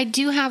 I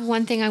do have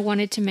one thing I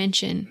wanted to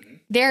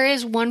mention. There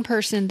is one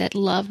person that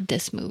loved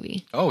this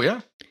movie. Oh, yeah?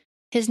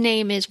 His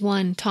name is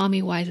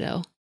Tommy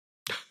Wiseau.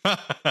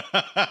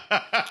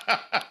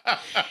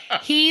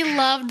 He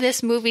loved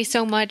this movie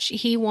so much,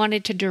 he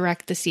wanted to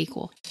direct the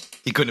sequel.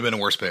 He couldn't have been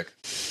a worse pick.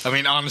 I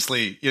mean,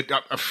 honestly,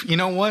 you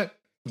know what?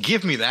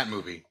 Give me that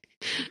movie.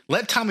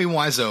 Let Tommy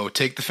Wiseau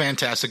take the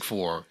Fantastic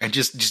Four and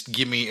just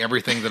give me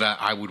everything that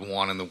I would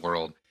want in the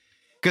world.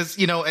 Because,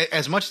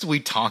 as much as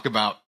we talk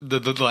about the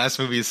last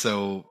movie is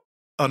so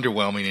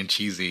underwhelming and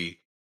cheesy,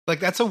 like,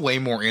 that's a way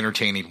more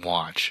entertaining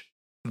watch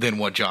than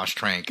what Josh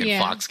Trank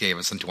and Fox gave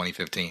us in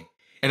 2015.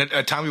 And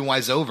a Tommy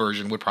Wiseau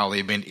version would probably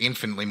have been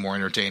infinitely more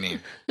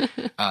entertaining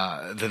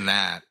than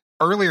that.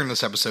 Earlier in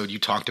this episode, you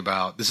talked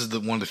about this is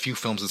one of the few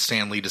films that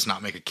Stan Lee does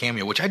not make a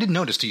cameo, which I didn't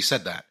notice till you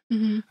said that.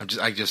 Mm-hmm.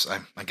 I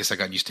guess I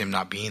got used to him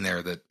not being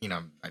there. That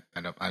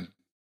I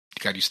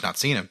got used to not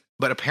seeing him.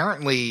 But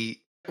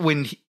apparently,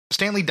 when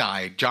Stan Lee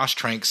died, Josh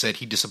Trank said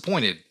he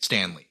disappointed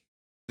Stan Lee.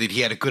 That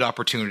he had a good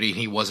opportunity and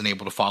he wasn't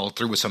able to follow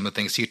through with some of the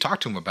things he had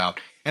talked to him about.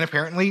 And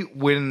apparently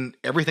when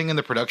everything in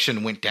the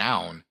production went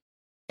down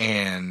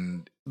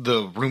and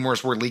the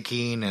rumors were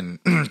leaking and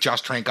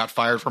Josh Trank got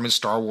fired from his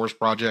Star Wars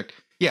project.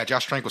 Yeah,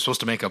 Josh Trank was supposed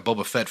to make a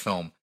Boba Fett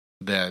film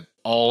that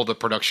all the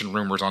production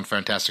rumors on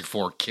Fantastic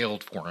Four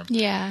killed for him.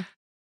 Yeah.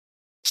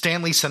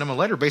 Stan Lee sent him a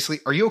letter basically,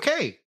 are you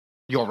okay?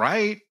 You all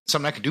right?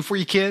 Something I can do for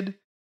you, kid?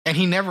 And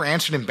he never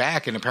answered him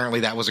back. And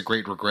apparently that was a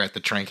great regret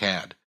that Trank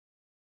had.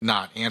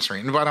 Not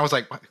answering. But I was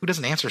like, who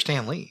doesn't answer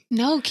Stan Lee?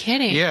 No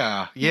kidding.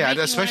 Yeah.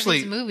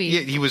 Especially,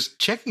 he was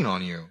checking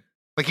on you.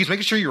 Like, he was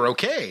making sure you were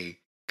okay.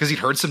 Because he'd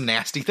heard some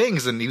nasty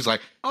things. And he was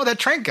like, oh, that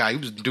Trank guy, he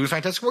was doing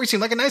Fantastic Four. He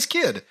seemed like a nice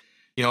kid.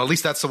 At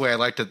least that's the way I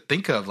like to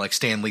think of, like,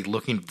 Stan Lee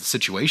looking at the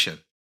situation.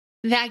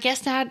 I guess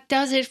that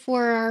does it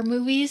for our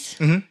movies.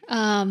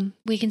 Mm-hmm.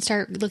 We can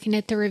start looking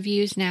at the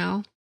reviews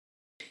now.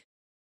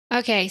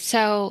 Okay,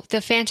 so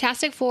the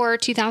Fantastic Four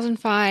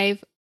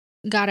 2005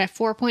 got a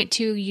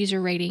 4.2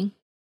 user rating,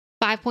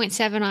 5.7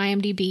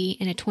 IMDb,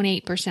 and a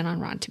 28% on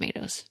Rotten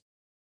Tomatoes.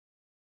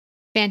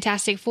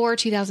 Fantastic Four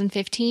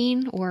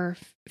 2015, or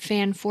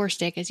Fan Four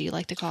Stick, as you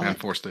like to call it. Fan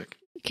Four Stick.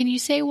 Can you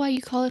say why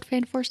you call it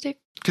Fan Four Stick?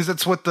 Because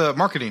that's what the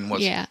marketing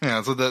was. Yeah.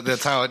 So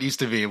that's how it used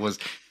to be. It was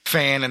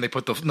fan, and they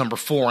put the number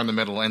 4 in the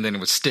middle, and then it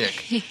was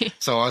stick.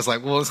 So I was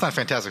like, well, it's not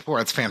Fantastic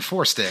Four. It's Fan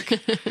Four Stick.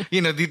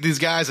 These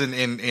guys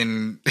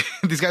in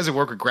these guys who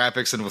work with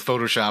graphics and with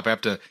Photoshop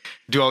have to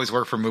do all these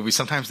work for movies.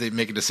 Sometimes they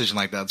make a decision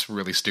like that's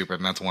really stupid,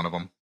 and that's one of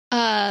them.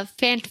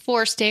 Fan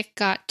Four Stick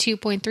got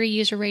 2.3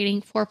 user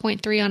rating,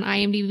 4.3 on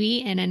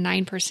IMDb, and a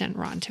 9%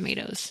 Rotten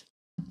Tomatoes.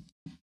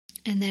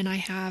 And then I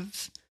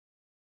have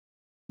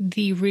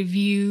the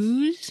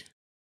reviews.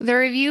 The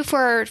review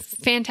for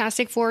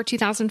Fantastic Four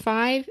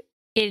 2005,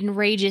 it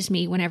enrages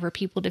me whenever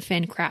people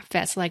defend crap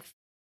fest like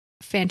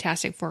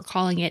Fantastic Four,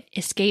 calling it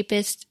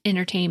escapist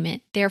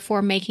entertainment,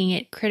 therefore making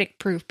it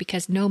critic-proof,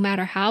 because no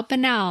matter how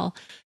banal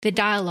the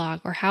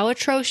dialogue or how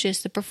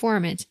atrocious the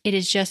performance, it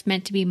is just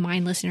meant to be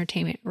mindless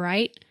entertainment,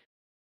 right?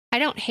 I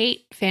don't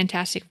hate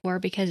Fantastic Four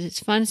because it's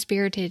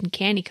fun-spirited and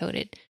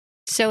candy-coated.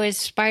 So is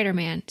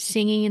Spider-Man,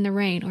 Singing in the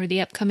Rain, or the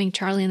upcoming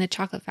Charlie and the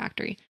Chocolate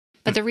Factory.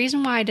 But the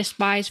reason why I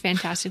despise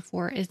Fantastic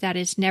Four is that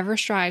it never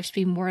strives to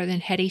be more than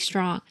heady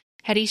string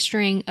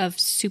of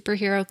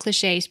superhero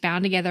cliches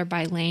bound together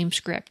by lame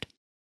script.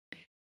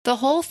 The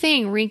whole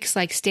thing reeks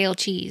like stale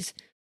cheese.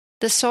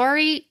 The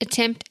sorry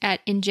attempt at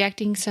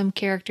injecting some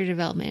character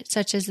development,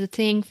 such as the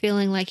Thing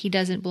feeling like he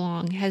doesn't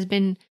belong, has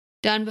been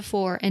done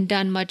before and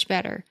done much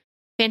better.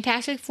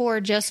 Fantastic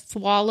Four just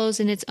wallows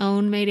in its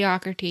own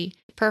mediocrity,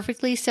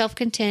 perfectly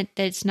self-content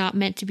that it's not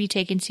meant to be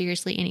taken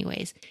seriously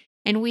anyways.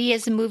 And we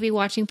as the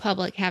movie-watching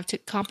public have to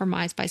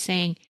compromise by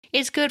saying,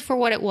 it's good for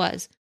what it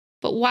was.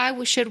 But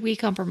why should we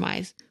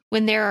compromise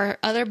when there are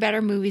other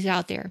better movies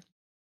out there?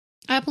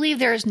 I believe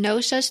there is no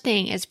such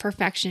thing as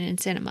perfection in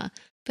cinema,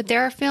 but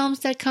there are films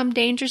that come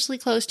dangerously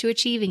close to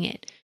achieving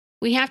it.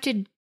 We have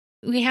the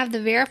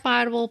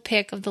verifiable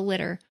pick of the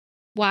litter.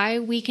 Why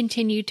we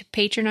continue to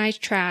patronize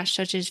trash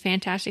such as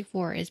Fantastic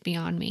Four is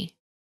beyond me.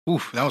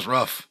 Oof, that was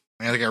rough.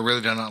 I think I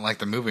really did not like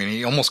the movie, and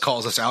he almost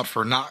calls us out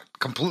for not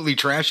completely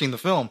trashing the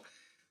film.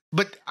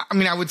 But, I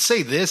mean, I would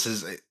say this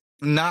is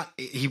not,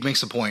 he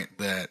makes the point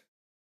that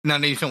not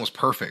any film was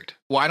perfect.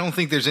 Well, I don't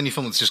think there's any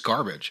film that's just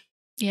garbage.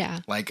 Yeah.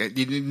 Like,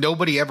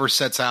 nobody ever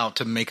sets out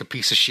to make a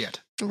piece of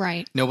shit.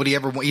 Right. Nobody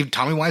ever, even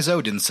Tommy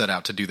Wiseau didn't set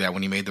out to do that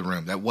when he made The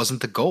Room. That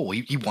wasn't the goal.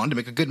 He wanted to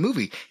make a good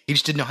movie. He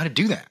just didn't know how to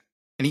do that.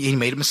 And he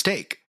made a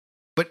mistake.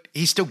 But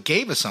he still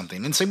gave us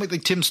something. And same with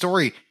like Tim's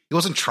story, he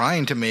wasn't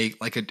trying to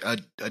make like a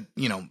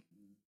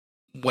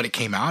what it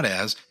came out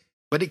as,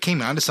 but it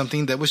came out as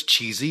something that was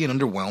cheesy and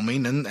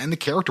underwhelming, and the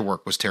character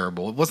work was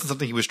terrible. It wasn't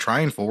something he was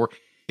trying for.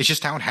 It's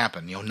just how it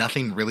happened.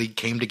 Nothing really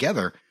came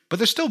together. But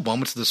there's still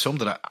moments of this film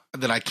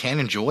that I can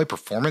enjoy.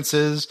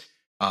 Performances,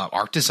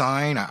 art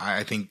design.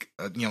 I think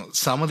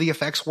some of the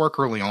effects work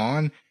early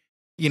on.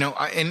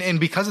 And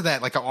because of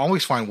that, like I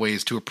always find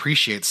ways to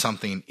appreciate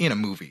something in a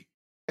movie.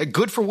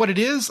 Good for what it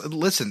is.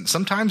 Listen,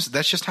 sometimes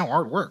that's just how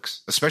art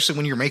works, especially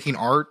when you're making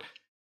art.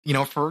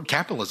 For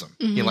capitalism,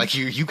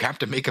 Mm-hmm. you have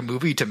to make a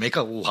movie to make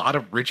a lot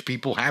of rich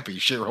people happy,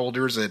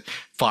 shareholders at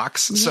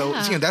Fox.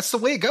 Yeah. So, that's the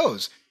way it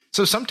goes.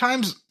 So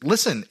sometimes,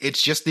 listen,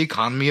 it's just the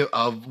economy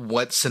of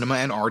what cinema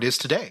and art is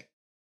today.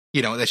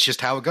 That's just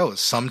how it goes.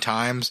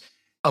 Sometimes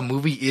a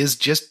movie is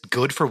just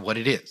good for what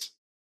it is.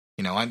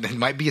 It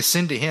might be a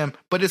sin to him,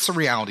 but it's a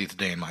reality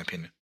today, in my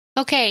opinion.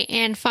 Okay,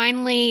 and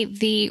finally,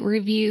 the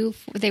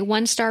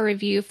 1-star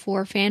review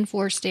for Fan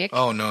Four Stick.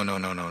 Oh, no.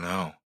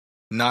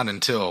 Not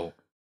until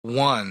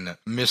one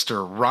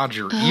Mr.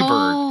 Roger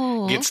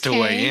Ebert gets to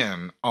weigh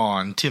in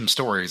on Tim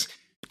Story's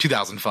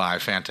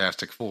 2005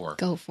 Fantastic Four.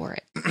 Go for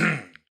it.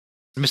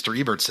 Mr.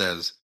 Ebert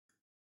says,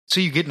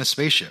 so you get in a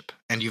spaceship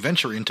and you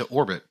venture into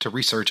orbit to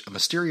research a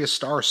mysterious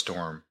star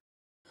storm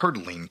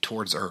hurtling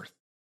towards Earth.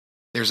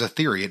 There's a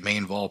theory it may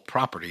involve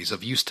properties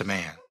of use to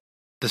man.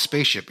 The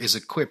spaceship is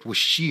equipped with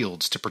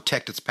shields to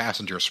protect its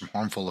passengers from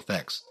harmful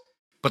effects,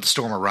 but the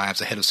storm arrives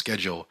ahead of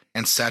schedule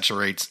and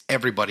saturates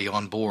everybody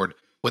on board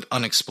with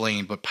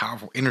unexplained but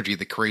powerful energy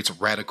that creates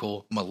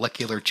radical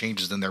molecular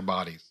changes in their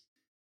bodies.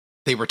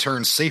 They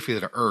return safely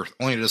to Earth,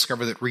 only to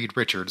discover that Reed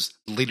Richards,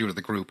 the leader of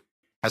the group,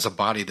 has a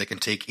body that can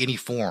take any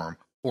form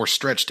or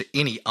stretch to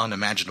any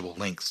unimaginable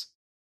lengths.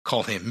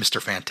 Call him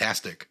Mr.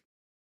 Fantastic.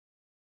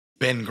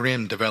 Ben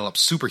Grimm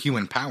develops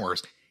superhuman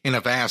powers in a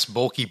vast,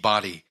 bulky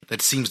body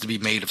that seems to be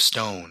made of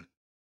stone.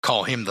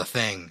 Call him the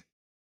Thing.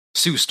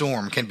 Sue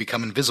Storm can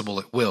become invisible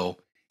at will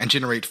and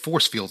generate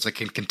force fields that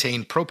can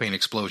contain propane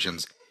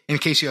explosions in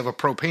case you have a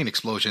propane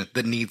explosion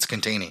that needs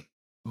containing,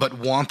 but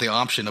want the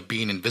option of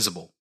being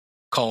invisible.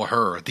 Call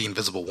her the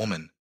Invisible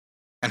Woman.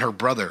 And her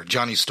brother,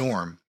 Johnny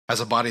Storm, has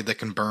a body that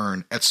can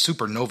burn at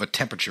supernova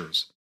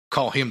temperatures.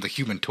 Call him the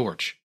Human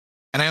Torch.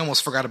 And I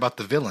almost forgot about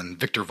the villain,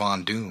 Victor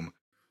Von Doom,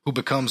 who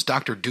becomes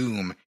Dr.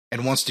 Doom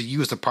and wants to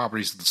use the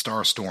properties of the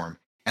Star Storm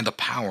and the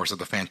powers of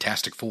the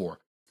Fantastic Four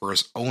for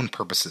his own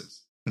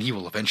purposes, and he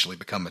will eventually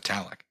become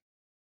metallic.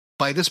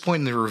 By this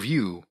point in the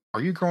review,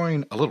 are you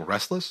growing a little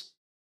restless?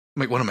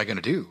 Like, what am I going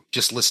to do?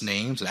 Just list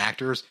names and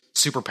actors,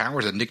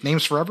 superpowers, and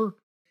nicknames forever?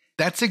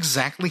 That's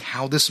exactly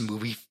how this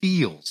movie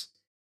feels.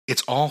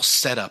 It's all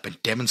set up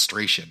and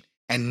demonstration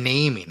and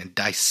naming and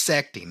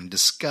dissecting and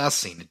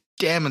discussing and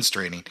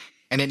demonstrating,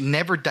 and it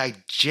never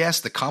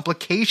digests the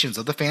complications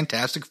of the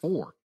Fantastic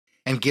Four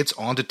and gets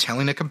on to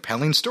telling a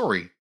compelling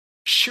story.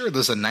 Sure,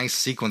 there's a nice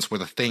sequence where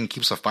the Thing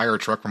keeps a fire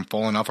truck from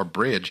falling off a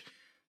bridge,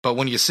 but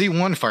when you see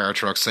one fire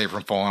truck saved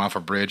from falling off a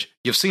bridge,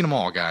 you've seen them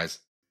all, guys.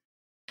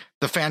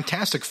 The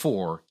Fantastic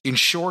Four, in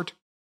short,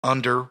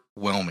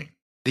 underwhelming.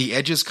 The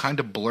edges kind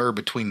of blur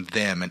between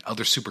them and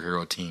other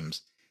superhero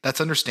teams. That's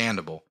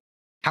understandable.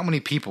 How many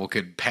people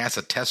could pass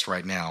a test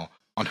right now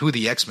on who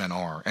the X-Men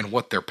are and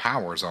what their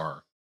powers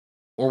are?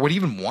 Or would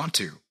even want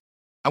to?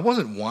 I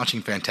wasn't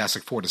watching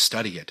Fantastic Four to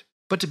study it,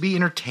 but to be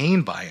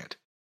entertained by it.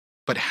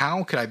 But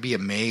how could I be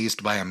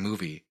amazed by a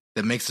movie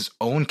that makes its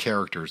own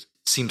characters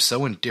seem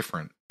so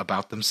indifferent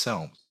about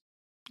themselves?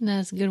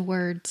 That's good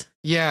words.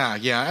 Yeah.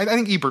 I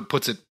think Ebert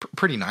puts it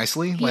pretty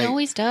nicely. He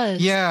always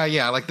does.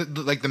 Yeah. Like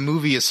the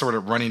movie is sort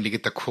of running to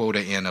get the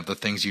quota in of the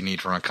things you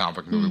need from a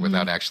comic movie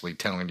without actually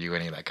telling you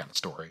any of that kind of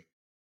story.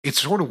 It's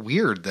sort of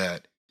weird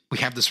that we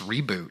have this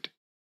reboot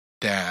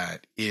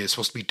that is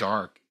supposed to be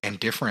dark and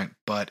different,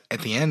 but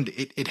at the end,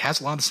 it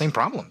has a lot of the same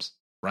problems,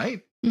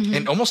 right? Mm-hmm.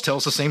 And almost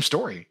tells the same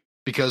story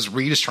because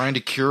Reed is trying to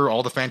cure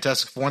all the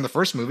Fantastic Four in the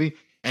first movie,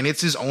 and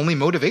it's his only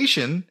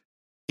motivation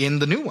in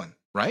the new one,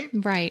 right?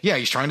 Right. Yeah,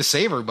 he's trying to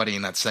save everybody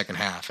in that second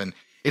half, and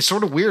it's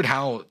sort of weird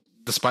how,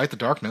 despite the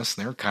darkness,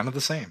 they're kind of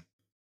the same.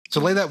 So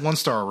lay that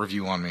 1-star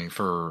review on me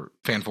for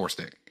Fan 4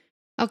 Stick.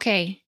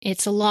 Okay,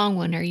 it's a long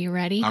one. Are you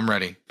ready? I'm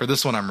ready. For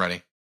this one, I'm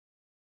ready.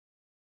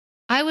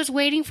 I was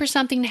waiting for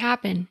something to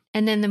happen,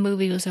 and then the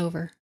movie was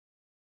over.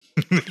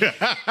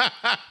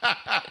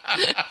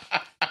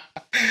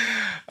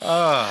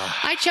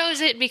 I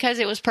chose it because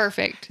it was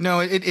perfect. No,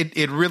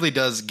 it really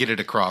does get it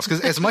across.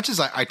 Because as much as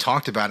I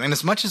talked about it, and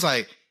as much as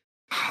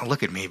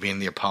look at me being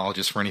the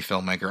apologist for any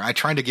filmmaker, I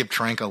tried to give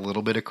Trank a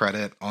little bit of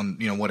credit on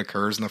what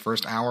occurs in the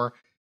first hour.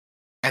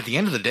 At the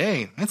end of the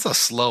day, it's a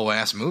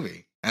slow-ass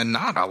movie, and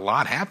not a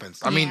lot happens.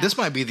 I mean, this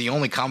might be the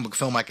only comic book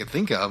film I could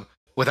think of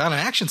without an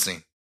action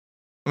scene.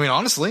 I mean,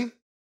 honestly,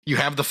 you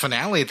have the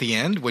finale at the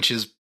end, which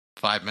is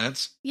 5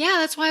 minutes. Yeah,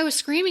 that's why I was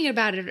screaming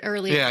about it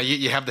earlier. Yeah,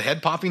 you have the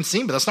head popping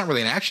scene, but that's not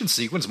really an action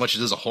sequence as much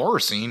as it is a horror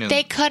scene. And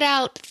they cut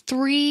out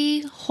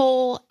 3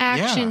 whole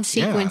action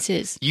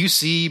sequences. Yeah. You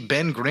see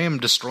Ben Grimm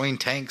destroying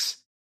tanks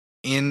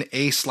in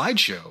a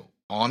slideshow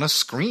on a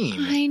screen.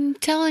 I'm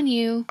telling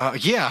you.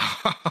 Yeah.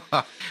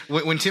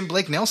 when Tim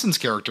Blake Nelson's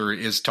character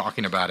is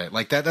talking about it,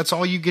 like that's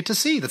all you get to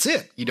see. That's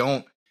it.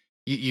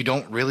 You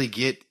don't really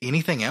get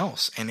anything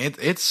else. And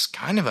it's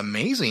kind of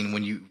amazing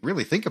when you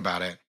really think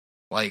about it.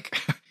 Like,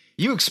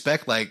 you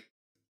expect, like,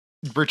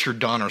 Richard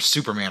Donner's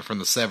Superman from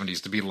the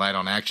 70s to be light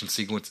on action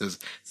sequences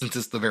since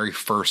it's the very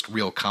first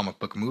real comic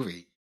book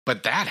movie.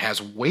 But that has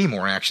way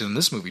more action than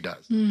this movie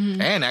does. Mm-hmm.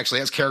 And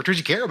actually has characters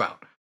you care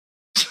about.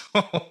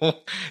 So,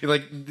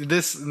 like,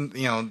 this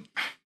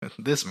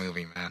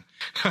movie, man.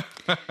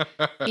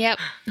 Yep,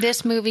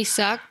 this movie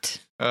sucked.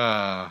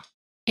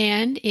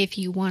 And if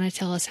you want to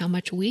tell us how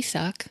much we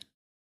suck,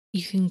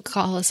 you can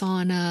call us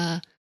on...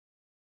 You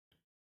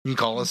can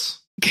call us.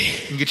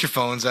 You can get your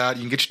phones out.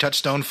 You can get your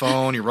touchstone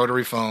phone, your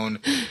rotary phone,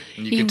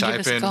 and you can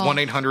type in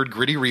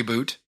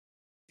 1-800-GRITTY-REBOOT.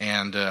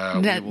 And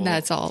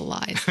that's all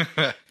lies.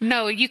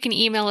 No, you can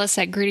email us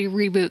at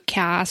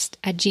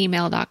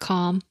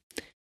grittyrebootcast@gmail.com.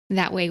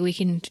 That way we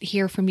can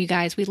hear from you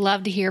guys. We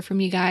love to hear from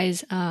you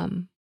guys.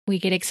 We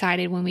get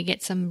excited when we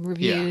get some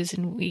reviews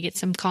and we get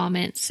some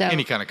comments. So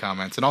any kind of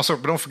comments. And also,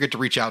 don't forget to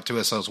reach out to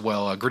us as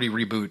well. Gritty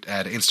Reboot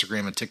at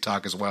Instagram and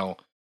TikTok as well.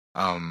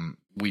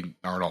 We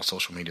are at all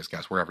social medias,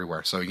 guys. We're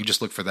everywhere. So you can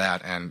just look for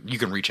that and you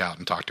can reach out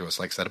and talk to us,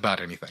 like I said, about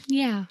anything.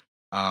 Yeah.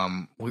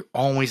 We're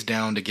always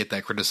down to get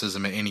that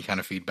criticism and any kind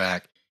of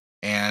feedback.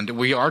 And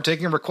we are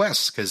taking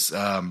requests because this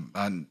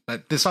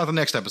is not the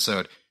next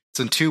episode. It's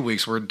in 2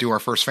 weeks. We're going to do our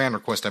first fan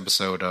request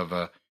episode of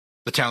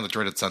The Town That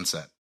Dreaded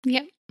Sunset.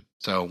 Yep.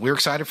 So we're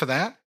excited for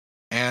that.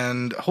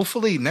 And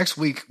hopefully next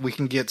week we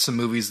can get some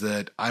movies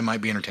that I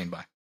might be entertained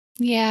by.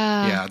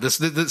 Yeah. Yeah.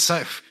 This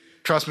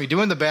trust me,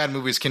 doing the bad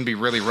movies can be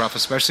really rough,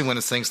 especially when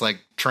it's things like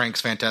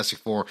Trank's Fantastic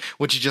Four,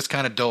 which is just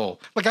kind of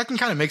dull. Like, I can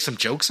kind of make some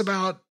jokes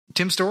about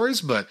Tim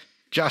Stories, but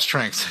Josh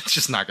Trank's, it's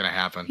just not going to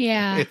happen.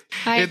 Yeah,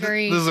 I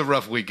agree. This is a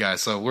rough week,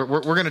 guys. So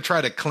we're going to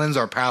try to cleanse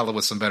our palate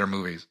with some better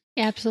movies.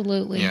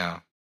 Absolutely. Yeah.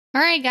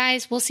 All right,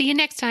 guys. We'll see you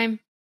next time.